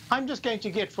 I'm just going to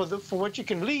get for what you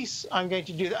can lease, I'm going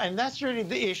to do that. And that's really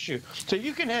the issue. So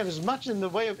you can have as much in the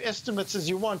way of estimates as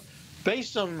you want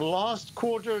based on the last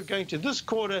quarter, going to this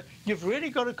quarter. You've really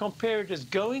got to compare it as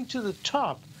going to the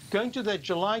top, going to that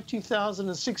July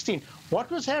 2016.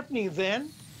 What was happening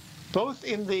then, both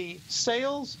in the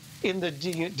sales, in the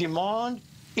demand,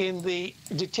 in the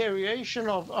deterioration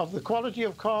of the quality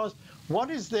of cars? What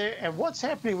is there and what's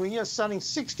happening when you're selling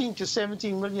 16 to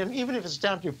 17 million, even if it's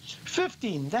down to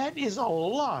 15? That is a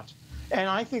lot. And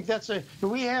I think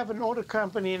we have an auto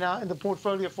company now in the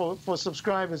portfolio for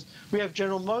subscribers. We have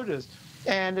General Motors,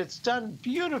 and it's done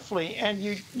beautifully. And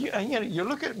you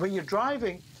look at when you're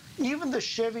driving, even the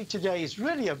Chevy today is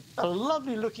really a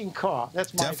lovely looking car.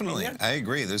 That's my opinion. I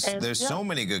agree. There's so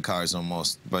many good cars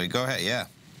almost. But go ahead, yeah.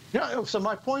 Yeah. So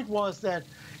my point was that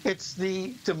it's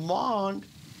the demand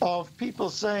of people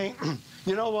saying,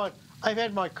 you know what, I've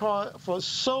had my car for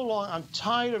so long, I'm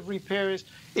tired of repairs.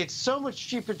 It's so much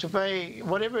cheaper to pay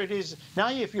whatever it is.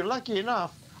 Now, if you're lucky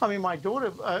enough, I mean, my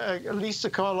daughter leased a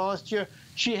car last year.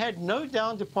 She had no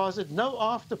down deposit, no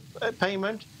after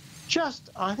payment,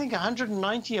 just, I think,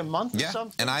 $190 a month or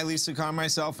something. And I leased a car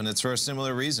myself, and it's for a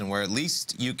similar reason, where at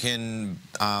least you can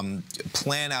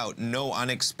plan out no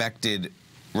unexpected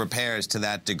repairs to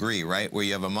that degree, right? Where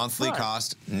you have a monthly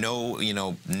cost, no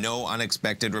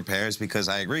unexpected repairs, because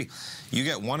I agree. You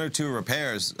get 1 or 2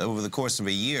 repairs over the course of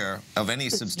a year of any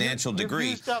substantial degree.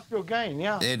 You've used up your gain,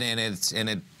 yeah. And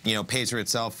it pays for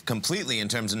itself completely in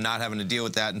terms of not having to deal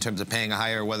with that in terms of paying a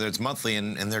higher, whether it's monthly,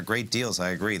 and they're great deals. I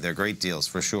agree. They're great deals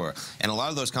for sure. And a lot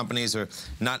of those companies are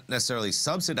not necessarily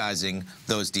subsidizing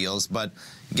those deals, but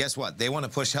guess what? They want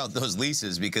to push out those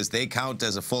leases because they count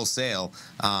as a full sale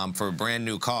for a brand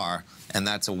new car. And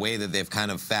that's a way that they've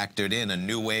kind of factored in. A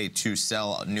new way to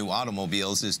sell new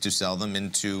automobiles is to sell them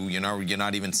into, you're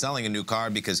not even selling a new car,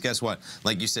 because guess what?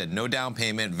 Like you said, no down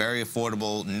payment, very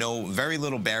affordable, very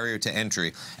little barrier to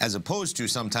entry, as opposed to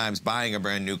sometimes buying a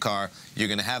brand new car. You're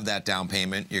going to have that down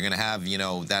payment. You're going to have,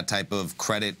 that type of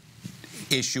credit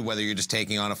issue, whether you're just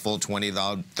taking on a full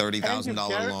 $20,000,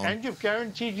 $30,000 loan. And you've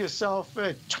guaranteed yourself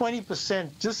a 20%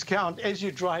 discount as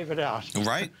you drive it out.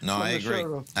 Right. No, I agree.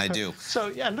 Showroom. I do. So,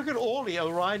 yeah, look at all the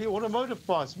O'Reilly Automotive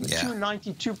Parts. Yeah.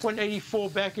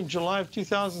 292.84 back in July of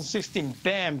 2016.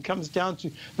 Bam, comes down to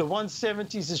the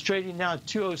 170s, is trading now at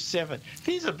 207.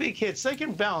 These are big hits. They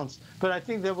can bounce, but I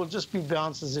think they will just be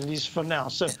bounces, at least for now.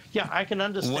 So, yeah, I can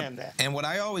understand that. And what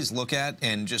I always look at,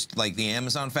 and just like the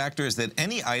Amazon factor, is that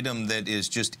any item that is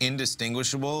just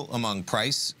indistinguishable among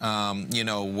price,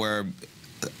 where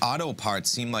auto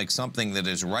parts seem like something that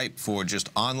is ripe for just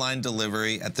online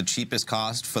delivery at the cheapest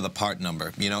cost for the part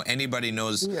number. Anybody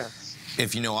knows. Yes.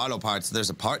 If you know auto parts,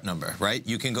 there's a part number, right?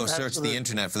 You can go search the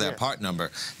internet for that part number.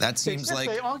 That seems Except like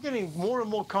they are getting more and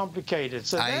more complicated.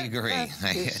 So I agree.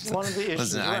 That's one of the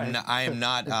issues. Listen, I am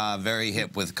not very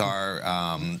hip with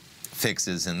car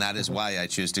fixes, and that is why I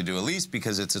choose to do a lease,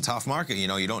 because it's a tough market. You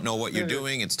don't know what you're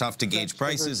doing. It's tough to gauge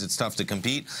prices. It's tough to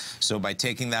compete. So by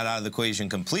taking that out of the equation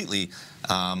completely,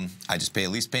 I just pay a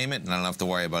lease payment, and I don't have to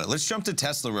worry about it. Let's jump to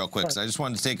Tesla real quick, because I just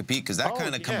wanted to take a peek, because that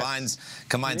kind of combines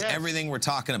everything we're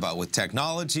talking about, with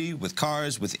technology, with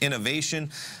cars, with innovation.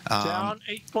 Down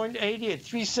 8.80 at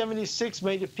 376,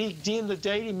 made a peak D in the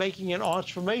daily, making an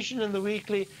arch formation in the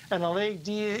weekly, and a leg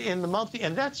D in the monthly.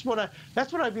 And that's what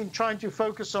I've been trying to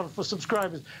focus on for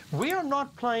subscribers. We are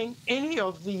not playing any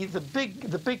of the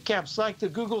big caps like the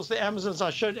Googles, the Amazons. I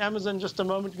showed Amazon just a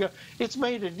moment ago. It's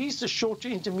made at least a short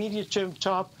to intermediate term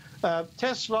top.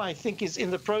 Tesla, I think, is in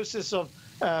the process of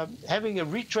having a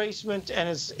retracement, and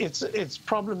it's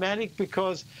problematic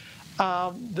because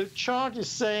the chart is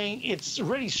saying it's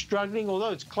really struggling,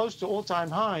 although it's close to all-time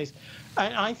highs.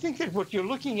 And I think that what you're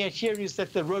looking at here is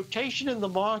that the rotation in the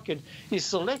market is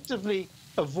selectively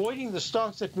avoiding the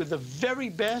stocks that were the very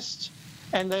best,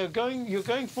 and you're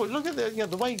going for, look at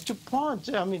the way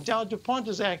Dow DuPont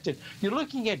has acted. You're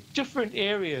looking at different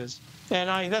areas.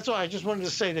 And that's why I just wanted to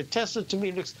say that Tesla, to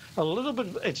me, looks a little bit,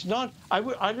 it's not,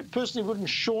 I personally wouldn't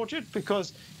short it,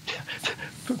 because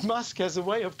Musk has a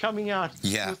way of coming out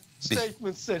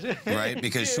statements that right,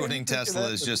 because shorting Tesla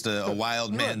is just a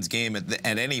wild man's game at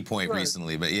any point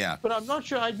recently. But yeah, but I'm not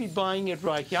sure I'd be buying it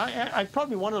right here. I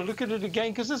probably want to look at it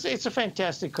again because it's a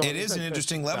fantastic car. It is an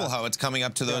interesting level how it's coming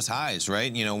up to those highs,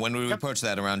 right? You know, when we approach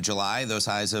that around July, those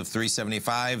highs of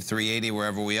 375, 380,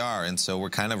 wherever we are, and so we're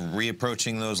kind of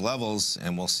reapproaching those levels,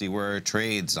 and we'll see where it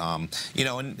trades. You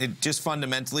know, and it just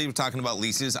fundamentally, we're talking about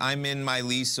leases. I'm in my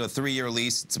lease, so a 3-year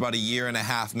lease. It's about a year and a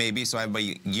half maybe, so I have a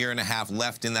year and a half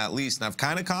left in that lease, and I've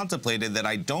kind of contemplated that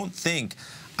I don't think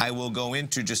I will go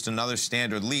into just another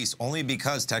standard lease, only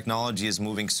because technology is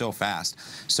moving so fast.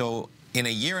 So in a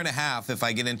year and a half, if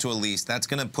I get into a lease, that's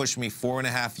going to push me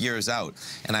 4.5 years out.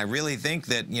 And I really think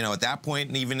that, you know, at that point,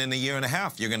 and even in a year and a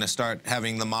half, you're going to start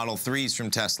having the Model 3s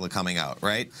from Tesla coming out,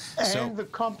 right? And the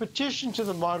competition to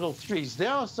the Model 3s.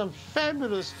 There are some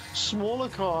fabulous smaller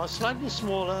cars, slightly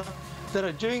smaller, that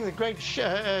are doing the great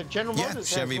General Motors.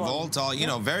 Yeah, Chevy Volt, all, you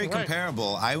know, very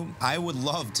comparable. I would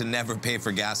love to never pay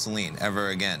for gasoline ever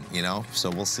again, you know, so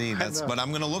we'll see. But I'm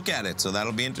going to look at it, so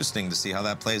that'll be interesting to see how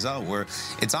that plays out.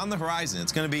 It's on the horizon.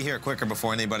 It's going to be here quicker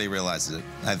before anybody realizes it,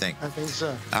 I think. I think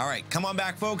so. All right, come on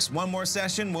back, folks. One more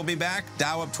session. We'll be back.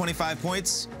 Dow up 25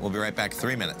 points. We'll be right back in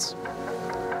 3 minutes.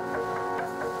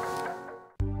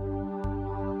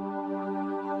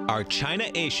 Are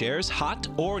China A shares hot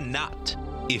or not?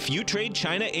 If you trade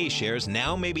China A shares,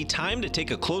 now may be time to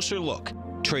take a closer look.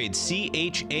 Trade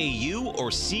CHAU or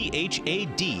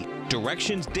CHAD,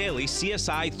 Directions Daily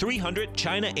CSI 300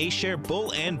 China A Share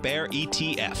Bull and Bear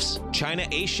ETFs. China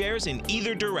A shares in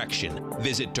either direction.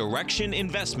 Visit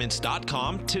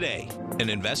directioninvestments.com today. An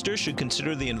investor should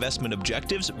consider the investment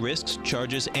objectives, risks,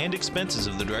 charges, and expenses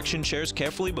of the Direction shares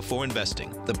carefully before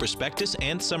investing. The prospectus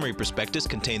and summary prospectus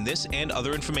contain this and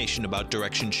other information about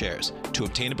Direction shares. To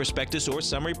obtain a prospectus or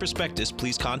summary prospectus,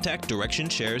 please contact Direction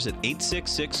shares at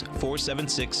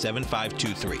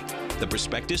 866-476-7523. The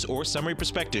prospectus or summary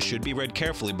prospectus should be read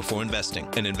carefully before investing.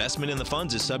 An investment in the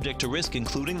funds is subject to risk,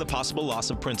 including the possible loss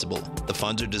of principal. The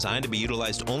funds are designed to be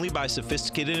utilized only by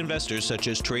sophisticated investors such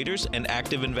as traders and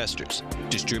active investors.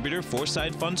 Distributor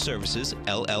Foreside Fund Services,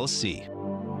 LLC.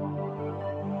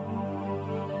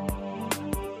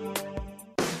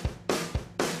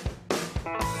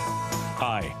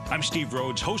 Hi, I'm Steve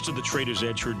Rhodes, host of the Trader's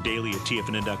Edge, heard daily at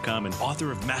TFNN.com and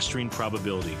author of Mastering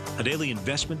Probability, a daily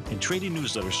investment and trading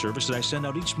newsletter service that I send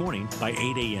out each morning by 8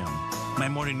 a.m. My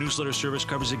morning newsletter service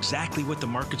covers exactly what the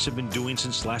markets have been doing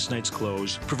since last night's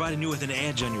close, providing you with an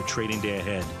edge on your trading day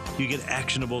ahead. You get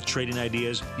actionable trading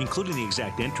ideas, including the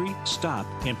exact entry, stop,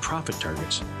 and profit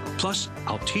targets. Plus,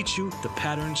 I'll teach you the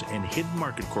patterns and hidden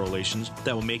market correlations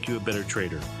that will make you a better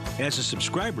trader. As a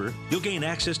subscriber, you'll gain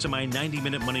access to my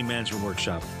 90-minute money management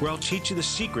workshop, where I'll teach you the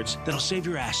secrets that'll save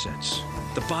your assets.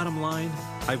 The bottom line,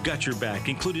 I've got your back,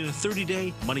 including a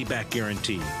 30-day money-back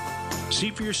guarantee. See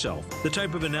for yourself the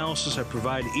type of analysis I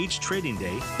provide each trading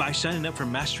day by signing up for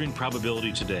Mastering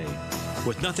Probability today.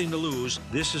 With nothing to lose,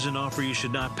 this is an offer you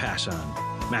should not pass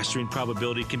on. Mastering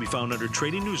Probability can be found under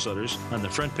Trading Newsletters on the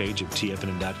front page of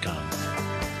TFNN.com.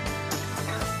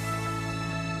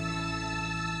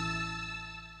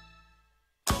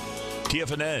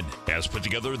 TFNN has put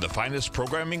together the finest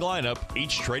programming lineup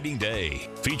each trading day,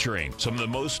 featuring some of the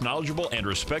most knowledgeable and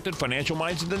respected financial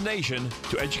minds in the nation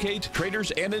to educate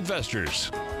traders and investors.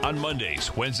 On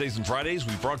Mondays, Wednesdays, and Fridays,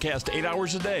 we broadcast 8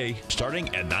 hours a day, starting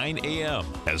at 9 a.m.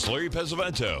 as Larry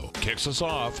Pesavento kicks us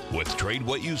off with Trade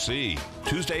What You See.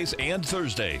 Tuesdays and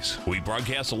Thursdays, we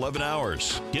broadcast 11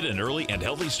 hours. Get an early and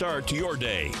healthy start to your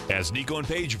day as Nico and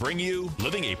Paige bring you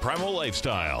Living a Primal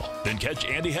Lifestyle. Then catch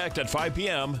Andy Hecht at 5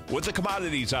 p.m. with the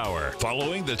Commodities Hour,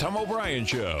 following the Tom O'Brien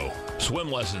Show.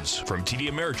 Swim lessons from TD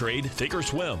Ameritrade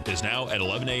Thinkorswim is now at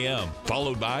 11 a.m.,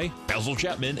 followed by Basil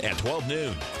Chapman at 12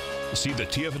 noon. See the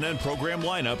TFNN program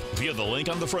lineup via the link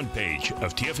on the front page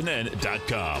of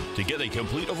TFNN.com to get a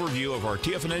complete overview of our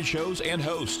TFNN shows and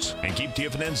hosts. And keep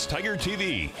TFNN's Tiger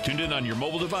TV tuned in on your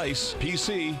mobile device,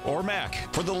 PC, or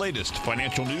Mac for the latest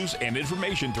financial news and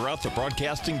information throughout the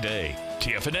broadcasting day.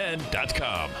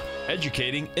 TFNN.com.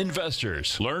 Educating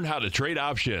investors. Learn how to trade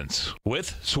options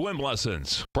with swim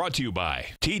lessons. Brought to you by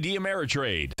TD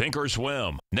Ameritrade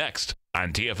Thinkorswim. Next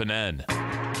on TFNN.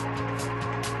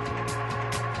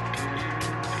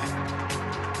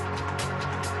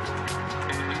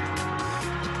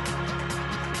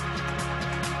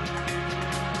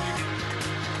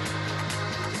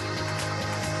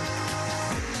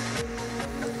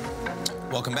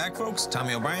 Welcome back, folks.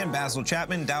 Tommy O'Brien, Basil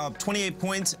Chapman. Dow up 28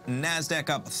 points. NASDAQ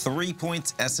up 3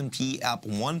 points. S&P up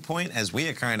 1 point. As we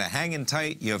are kind of hanging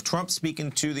tight, you have Trump speaking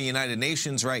to the United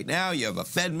Nations right now. You have a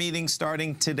Fed meeting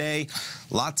starting today.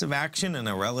 Lots of action and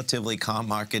a relatively calm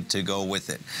market to go with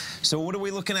it. So what are we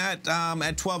looking at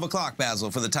 12 o'clock,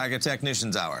 Basil, for the Tiger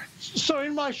Technicians Hour? So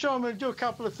in my show, I'm going to do a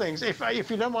couple of things. If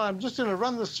you don't mind, I'm just going to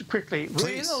run this quickly.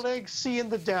 Please. We're in a leg C in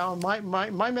the Dow.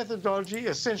 My methodology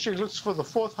essentially looks for the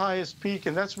fourth highest peak,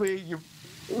 and that's where you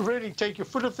really take your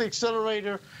foot off the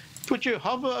accelerator, put your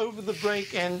hover over the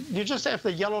brake, and you just have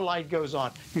the yellow light goes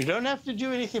on. You don't have to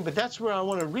do anything, but that's where I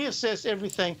want to reassess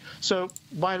everything. So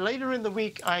by later in the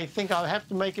week, I think I'll have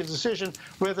to make a decision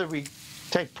whether we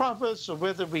take profits or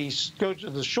whether we go to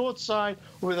the short side,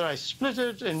 or whether I split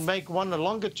it and make one a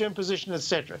longer-term position,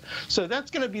 etc. So that's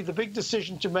going to be the big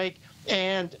decision to make.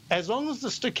 And as long as the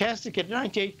stochastic at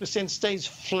 98% stays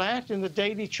flat in the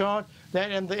daily chart,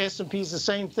 that and the S&P is the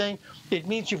same thing, it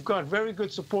means you've got very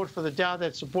good support for the Dow.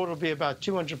 That support will be about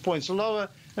 200 points lower,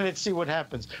 and let's see what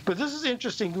happens. But this is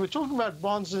interesting. We were talking about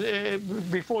bonds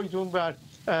before. You're talking about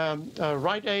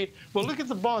Rite Aid. Well, look at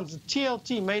the bonds. The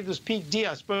TLT made this peak D.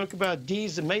 I spoke about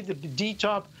Ds. It made the D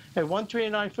top at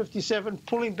 129.57,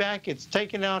 pulling back. It's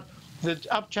taken out the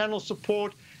up channel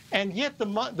support. And yet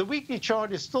the weekly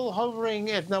chart is still hovering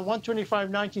at the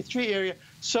 125.93 area.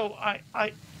 So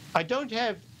I don't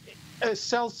have a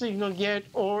sell signal yet,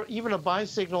 or even a buy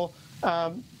signal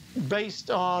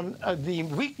based on the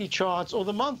weekly charts or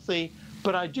the monthly,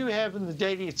 but I do have in the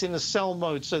daily, it's in a sell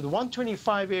mode. So the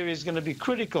 125 area is going to be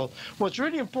critical. What's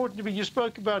really important to me, you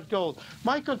spoke about gold.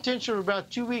 My contention for about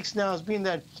 2 weeks now has been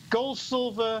that gold,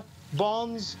 silver,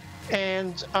 bonds,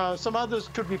 and some others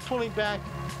could be pulling back,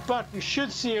 but we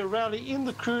should see a rally in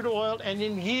the crude oil and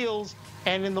in yields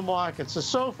and in the market.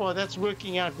 So far, that's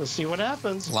working out. We'll see what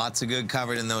happens. Lots of good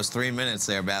covered in those 3 minutes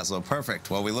there, Basil. Perfect.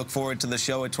 Well, we look forward to the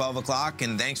show at 12 o'clock,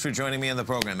 and thanks for joining me on the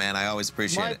program, man. I always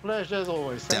appreciate it. My pleasure, as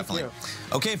always. Thank Definitely.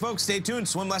 you. Okay, folks, stay tuned.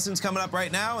 Swim lessons coming up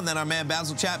right now, and then our man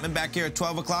Basil Chapman back here at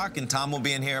 12 o'clock, and Tom will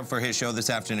be in here for his show this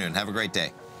afternoon. Have a great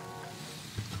day.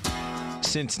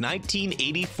 Since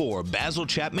 1984, Basil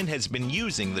Chapman has been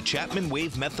using the Chapman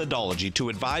Wave methodology to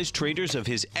advise traders of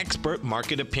his expert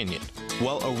market opinion.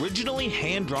 While originally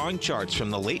hand-drawing charts from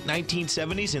the late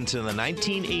 1970s into the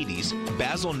 1980s,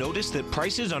 Basil noticed that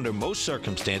prices under most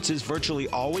circumstances virtually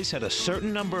always had a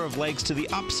certain number of legs to the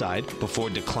upside before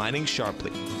declining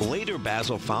sharply. Later,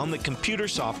 Basil found that computer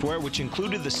software, which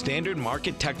included the standard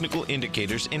market technical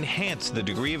indicators, enhanced the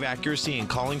degree of accuracy in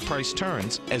calling price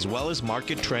turns, as well as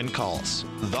market trend calls.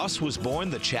 Thus was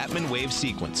born the Chapman Wave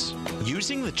sequence.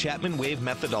 Using the Chapman Wave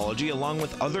methodology along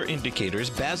with other indicators,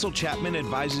 Basil Chapman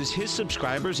advises his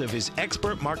subscribers of his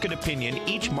expert market opinion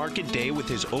each market day with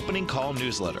his opening call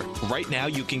newsletter. Right now,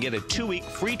 you can get a 2-week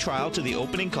free trial to the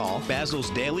opening call, Basil's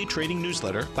daily trading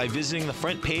newsletter, by visiting the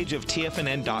front page of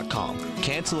TFNN.com.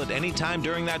 Cancel at any time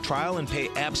during that trial and pay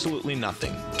absolutely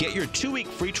nothing. Get your 2-week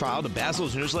free trial to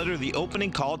Basil's newsletter, The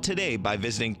Opening Call, today by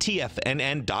visiting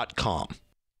TFNN.com.